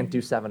 You can't do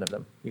 7 of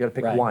them. You got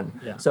to pick one.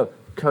 Yeah. So,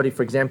 Cody,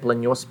 for example,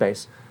 in your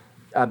space,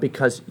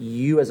 because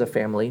you as a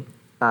family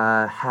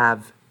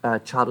have a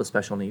child with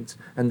special needs,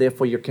 and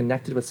therefore you're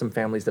connected with some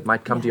families that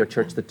might come to your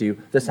church that do,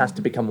 this has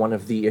to become one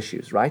of the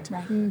issues, right?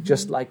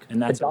 Just like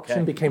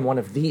adoption became one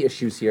of the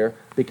issues here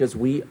because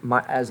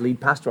as lead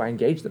pastor, I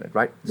engaged in it,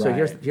 right? So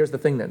here's the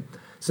thing then.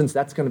 Since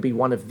that's going to be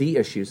one of the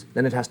issues,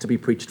 then it has to be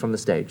preached from the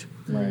stage.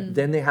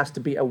 Then there has to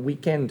be a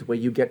weekend where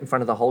you get in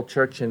front of the whole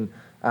church and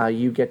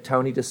you get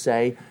Tony to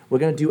say, we're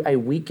going to do a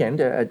weekend,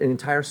 an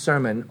entire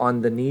sermon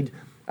on the need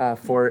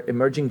for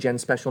emerging gen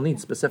special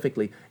needs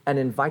specifically, and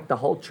invite the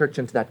whole church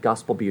into that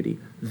gospel beauty.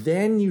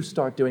 Then you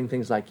start doing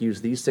things like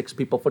use these 6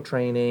 people for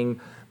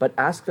training, but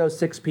ask those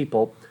 6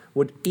 people,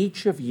 would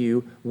each of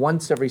you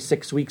once every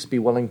 6 weeks be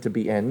willing to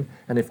be in?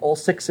 And if all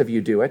 6 of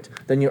you do it,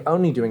 then you're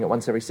only doing it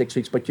once every 6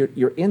 weeks, but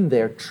you're in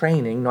there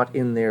training, not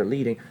in there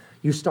leading.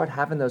 You start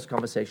having those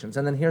conversations.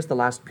 And then here's the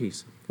last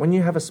piece. When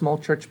you have a small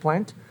church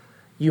plant,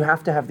 you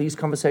have to have these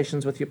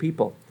conversations with your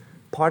people.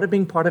 Part of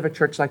being part of a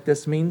church like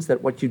this means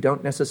that what you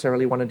don't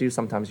necessarily want to do,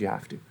 sometimes you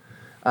have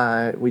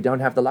to. We don't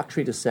have the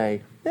luxury to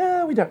say,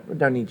 no, we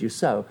don't need you.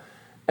 So,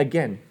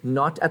 again,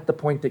 not at the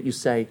point that you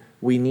say,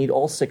 we need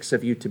all 6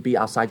 of you to be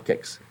our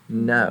sidekicks.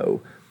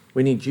 No.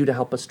 We need you to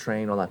help us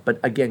train, all that.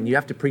 But again, you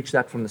have to preach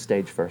that from the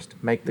stage first.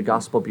 Make the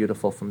gospel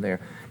beautiful from there.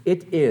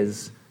 It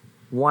is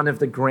one of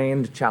the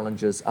grand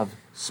challenges of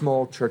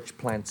small church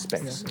plant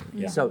space.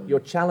 So your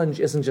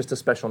challenge isn't just a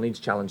special needs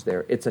challenge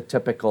there. It's a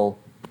typical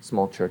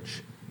small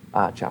church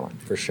challenge.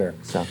 For sure.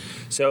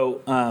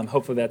 So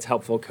hopefully that's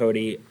helpful,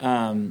 Cody.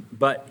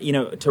 But,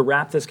 to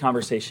wrap this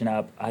conversation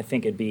up, I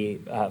think it'd be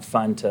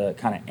fun to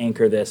kind of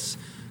anchor this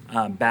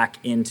back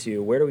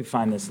into where do we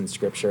find this in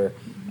Scripture?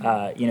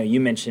 You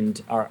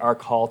mentioned our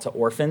call to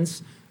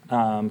orphans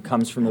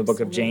comes from the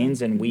book of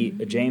James, and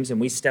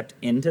we stepped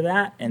into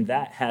that, and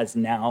that has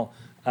now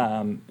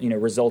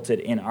resulted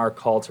in our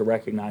call to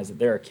recognize that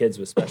there are kids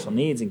with special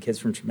needs and kids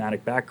from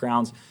traumatic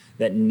backgrounds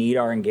that need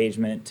our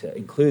engagement, to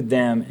include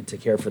them and to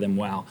care for them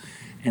well.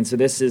 And so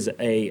this is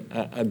a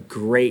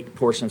great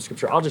portion of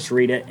Scripture. I'll just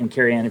read it, and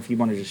Carrie Ann, if you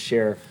want to just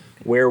share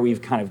where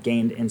we've kind of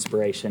gained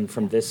inspiration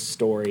from this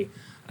story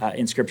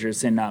in Scripture.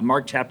 It's in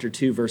Mark chapter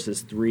 2,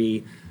 verses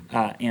 3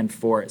 and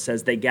 4. It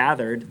says, they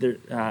gathered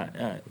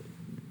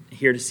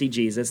here to see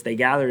Jesus. They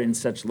gathered in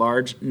such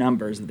large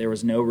numbers that there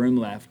was no room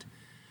left,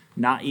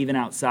 not even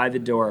outside the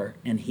door,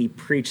 and he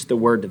preached the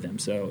word to them.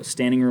 So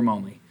standing room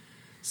only.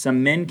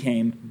 Some men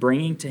came,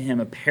 bringing to him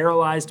a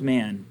paralyzed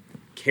man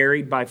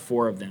carried by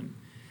 4 of them.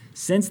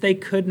 Since they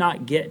could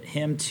not get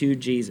him to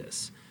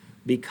Jesus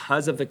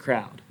because of the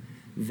crowd,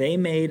 they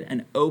made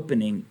an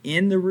opening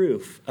in the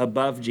roof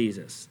above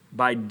Jesus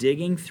by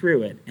digging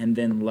through it and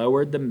then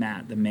lowered the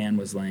mat the man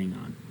was laying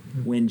on.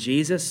 When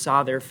Jesus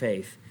saw their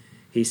faith,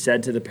 he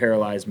said to the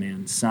paralyzed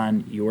man,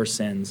 "Son, your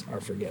sins are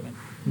forgiven."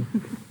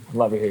 I'd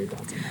love to hear your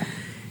thoughts on that.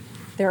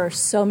 There are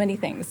so many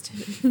things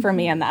for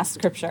me in that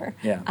scripture,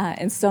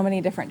 and so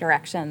many different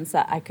directions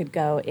that I could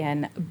go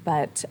in.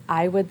 But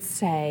I would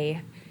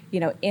say,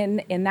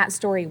 in that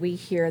story, we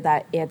hear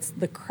that it's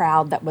the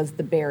crowd that was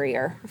the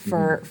barrier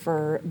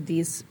for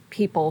these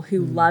people who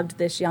loved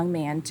this young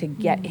man to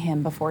get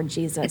him before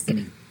Jesus.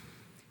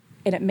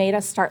 And it made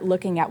us start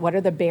looking at what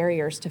are the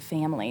barriers to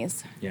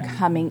families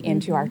coming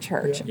into our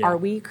church. Are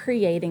we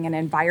creating an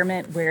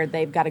environment where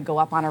they've got to go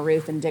up on a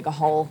roof and dig a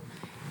hole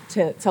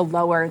to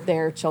lower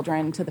their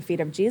children to the feet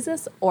of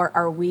Jesus? Or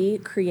are we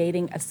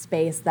creating a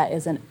space that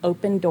is an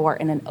open door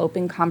and an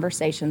open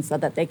conversation so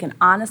that they can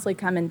honestly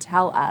come and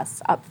tell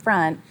us up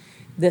front,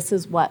 this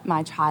is what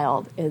my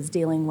child is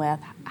dealing with,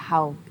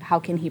 how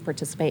can he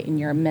participate in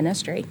your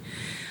ministry?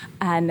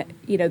 And,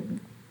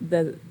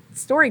 the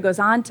story goes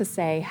on to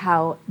say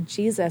how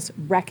Jesus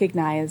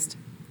recognized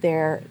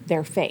their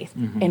faith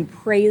and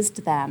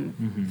praised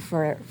them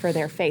for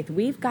their faith.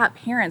 We've got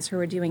parents who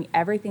are doing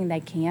everything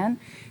they can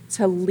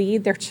to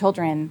lead their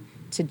children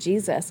to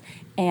Jesus.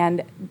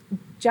 And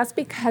just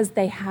because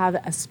they have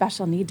a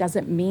special need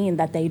doesn't mean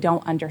that they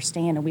don't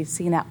understand. And we've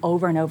seen that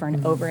over and over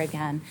and over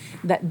again,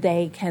 that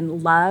they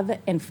can love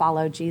and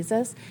follow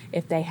Jesus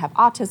if they have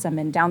autism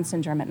and Down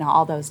syndrome and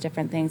all those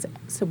different things.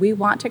 So we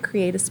want to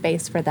create a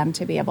space for them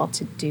to be able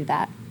to do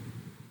that.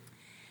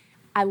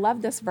 I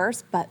love this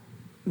verse, but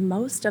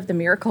most of the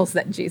miracles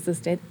that Jesus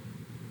did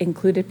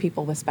included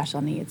people with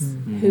special needs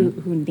who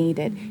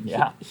needed.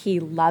 He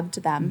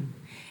loved them.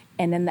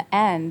 And in the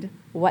end,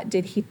 what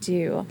did he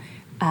do?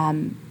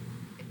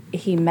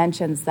 He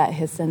mentions that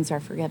his sins are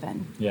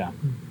forgiven. Yeah.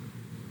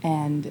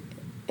 And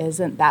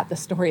isn't that the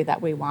story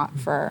that we want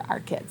for our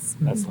kids?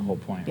 That's the whole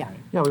point. Yeah. Right?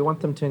 Yeah, we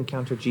want them to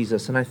encounter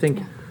Jesus. And I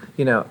think,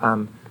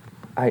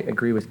 I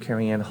agree with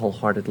Carrie Ann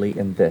wholeheartedly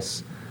in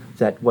this,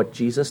 that what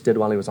Jesus did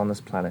while he was on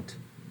this planet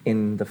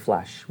in the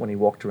flesh, when he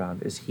walked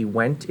around, is he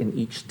went in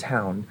each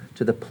town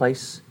to the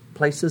places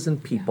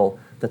and people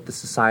that the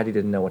society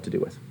didn't know what to do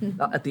with.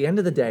 Now, at the end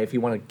of the day, if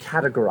you want to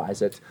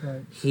categorize it,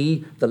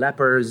 the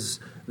lepers,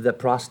 the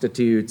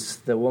prostitutes,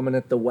 the woman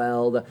at the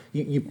well,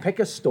 you pick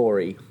a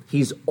story,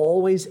 he's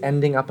always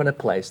ending up in a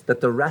place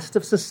that the rest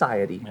of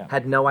society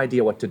had no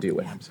idea what to do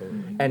with.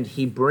 Absolutely. And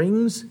he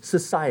brings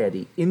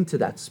society into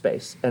that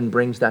space and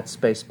brings that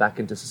space back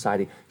into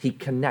society. He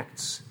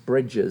connects,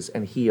 bridges,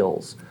 and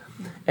heals.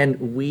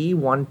 And we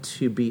want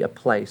to be a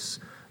place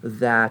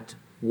that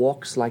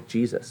walks like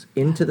Jesus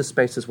into the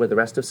spaces where the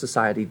rest of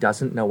society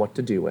doesn't know what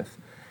to do with.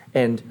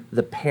 And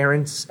the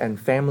parents and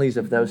families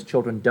of those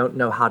children don't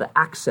know how to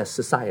access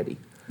society.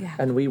 Yeah.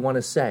 And we want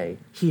to say,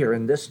 here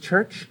in this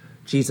church,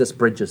 Jesus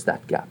bridges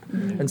that gap.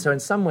 And so in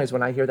some ways,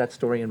 when I hear that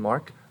story in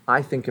Mark,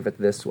 I think of it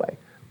this way.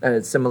 And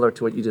it's similar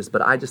to what you just,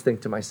 but I just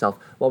think to myself,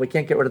 well, we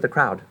can't get rid of the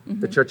crowd.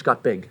 The church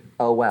got big.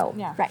 Oh, well.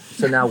 Yeah. Right.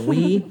 So now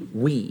we,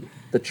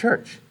 the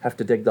church, have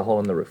to dig the hole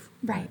in the roof.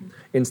 Right.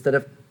 Instead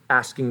of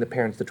asking the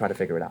parents to try to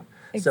figure it out.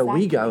 Exactly. So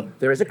we go,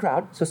 there is a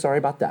crowd, so sorry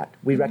about that.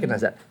 We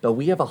recognize that. But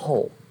we have a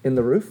hole in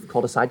the roof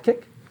called a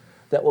sidekick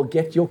that will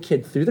get your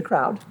kid through the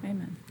crowd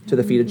to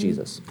the feet of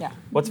Jesus. Yeah.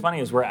 What's funny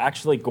is we're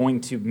actually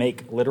going to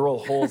make literal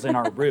holes in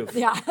our roof.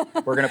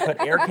 We're going to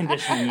put air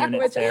conditioning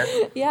units there.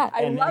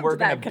 And then we're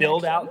going to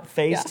build out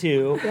phase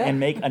 2 and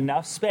make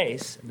enough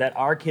space that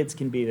our kids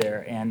can be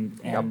there. And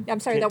I'm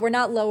sorry, that we're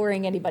not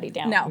lowering anybody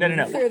down. No.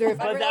 Through the roof.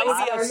 But that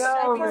would be a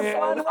super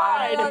fun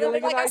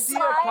ride. Like a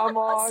slide. Come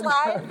on.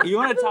 Slide. You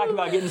want to talk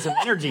about getting some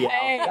energy out.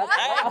 Hey,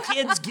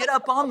 kids, get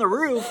up on the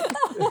roof.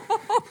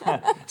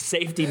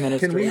 Safety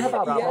ministry. Can we have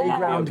our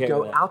playground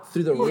go out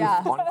through the roof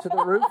onto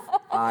the roof?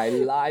 I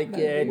like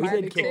it. We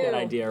did kick that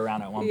idea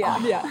around at one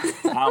point.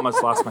 I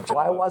almost lost my job.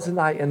 Why wasn't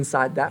I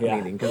inside that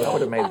meeting? Because I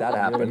would have made that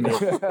happen.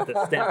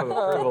 The stamp of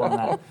approval on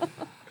that.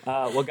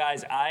 Well,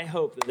 guys, I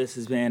hope that this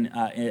has been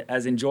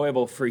as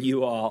enjoyable for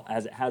you all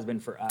as it has been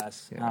for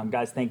us.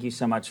 Guys, thank you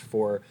so much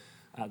for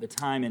the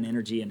time and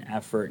energy and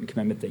effort and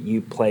commitment that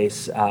you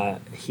place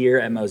here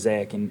at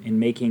Mosaic in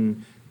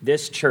making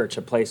this church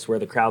a place where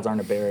the crowds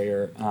aren't a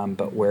barrier,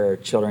 but where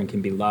children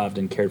can be loved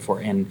and cared for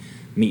and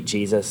meet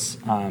Jesus.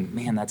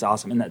 Man, that's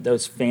awesome. And that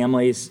those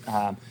families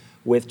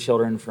with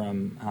children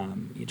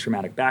from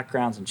traumatic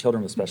backgrounds and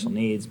children with special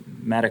needs,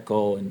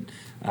 medical and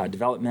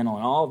developmental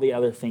and all the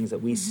other things that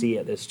we see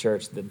at this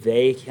church, that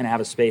they can have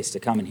a space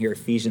to come and hear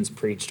Ephesians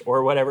preached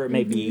or whatever it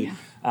may be,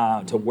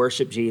 to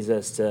worship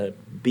Jesus, to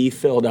be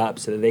filled up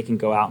so that they can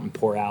go out and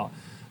pour out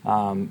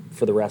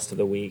for the rest of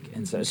the week.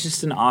 And so it's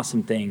just an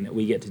awesome thing that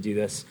we get to do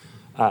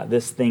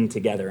this thing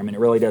together. I mean, it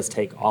really does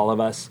take all of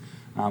us.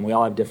 We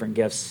all have different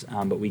gifts,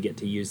 but we get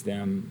to use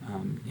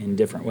them in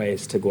different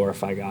ways to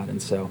glorify God.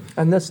 And so,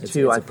 and this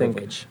too, I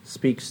think,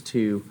 speaks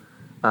to,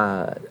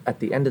 at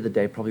the end of the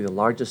day, probably the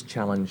largest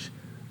challenge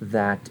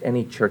that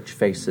any church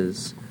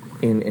faces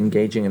in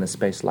engaging in a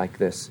space like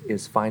this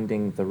is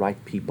finding the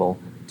right people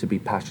to be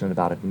passionate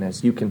about it. And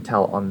as you can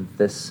tell on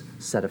this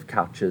set of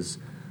couches,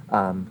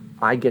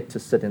 I get to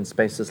sit in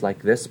spaces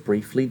like this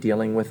briefly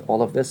dealing with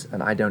all of this,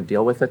 and I don't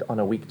deal with it on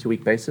a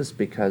week-to-week basis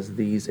because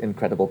these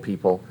incredible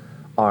people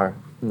are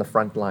in the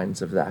front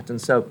lines of that. And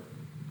so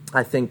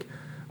I think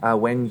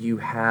when you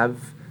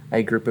have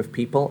a group of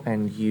people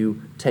and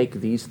you take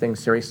these things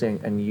seriously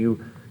and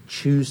you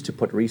choose to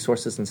put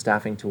resources and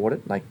staffing toward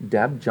it, like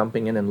Deb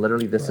jumping in and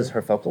literally this is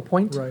her focal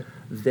point,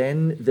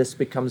 then this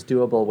becomes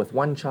doable with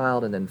one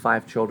child and then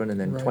 5 children and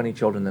then 20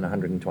 children and then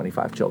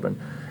 125 children.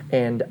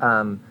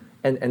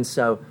 And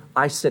so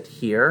I sit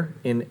here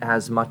in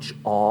as much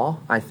awe,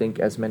 I think,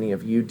 as many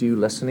of you do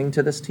listening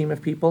to this team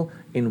of people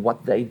in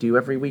what they do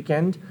every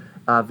weekend,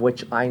 of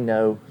which I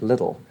know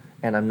little,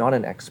 and I'm not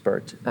an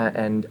expert,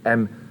 and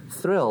am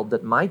thrilled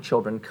that my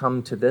children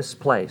come to this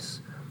place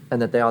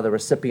and that they are the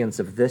recipients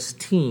of this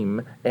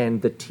team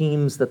and the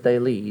teams that they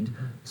lead,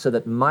 so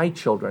that my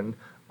children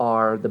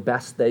are the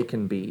best they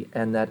can be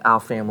and that our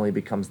family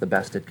becomes the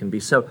best it can be.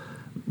 So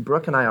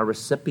Brooke and I are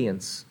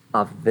recipients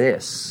of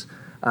this,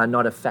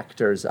 not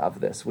effectors of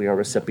this. We are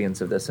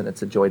recipients of this, and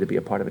it's a joy to be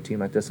a part of a team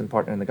like this and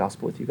partner in the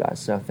gospel with you guys.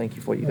 So thank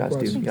you for what you guys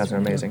do. You guys are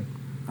amazing.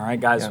 All right,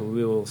 guys,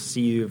 we will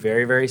see you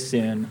very, very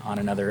soon on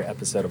another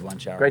episode of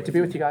Lunch Hour. Great to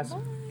be with you guys.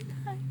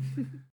 Bye.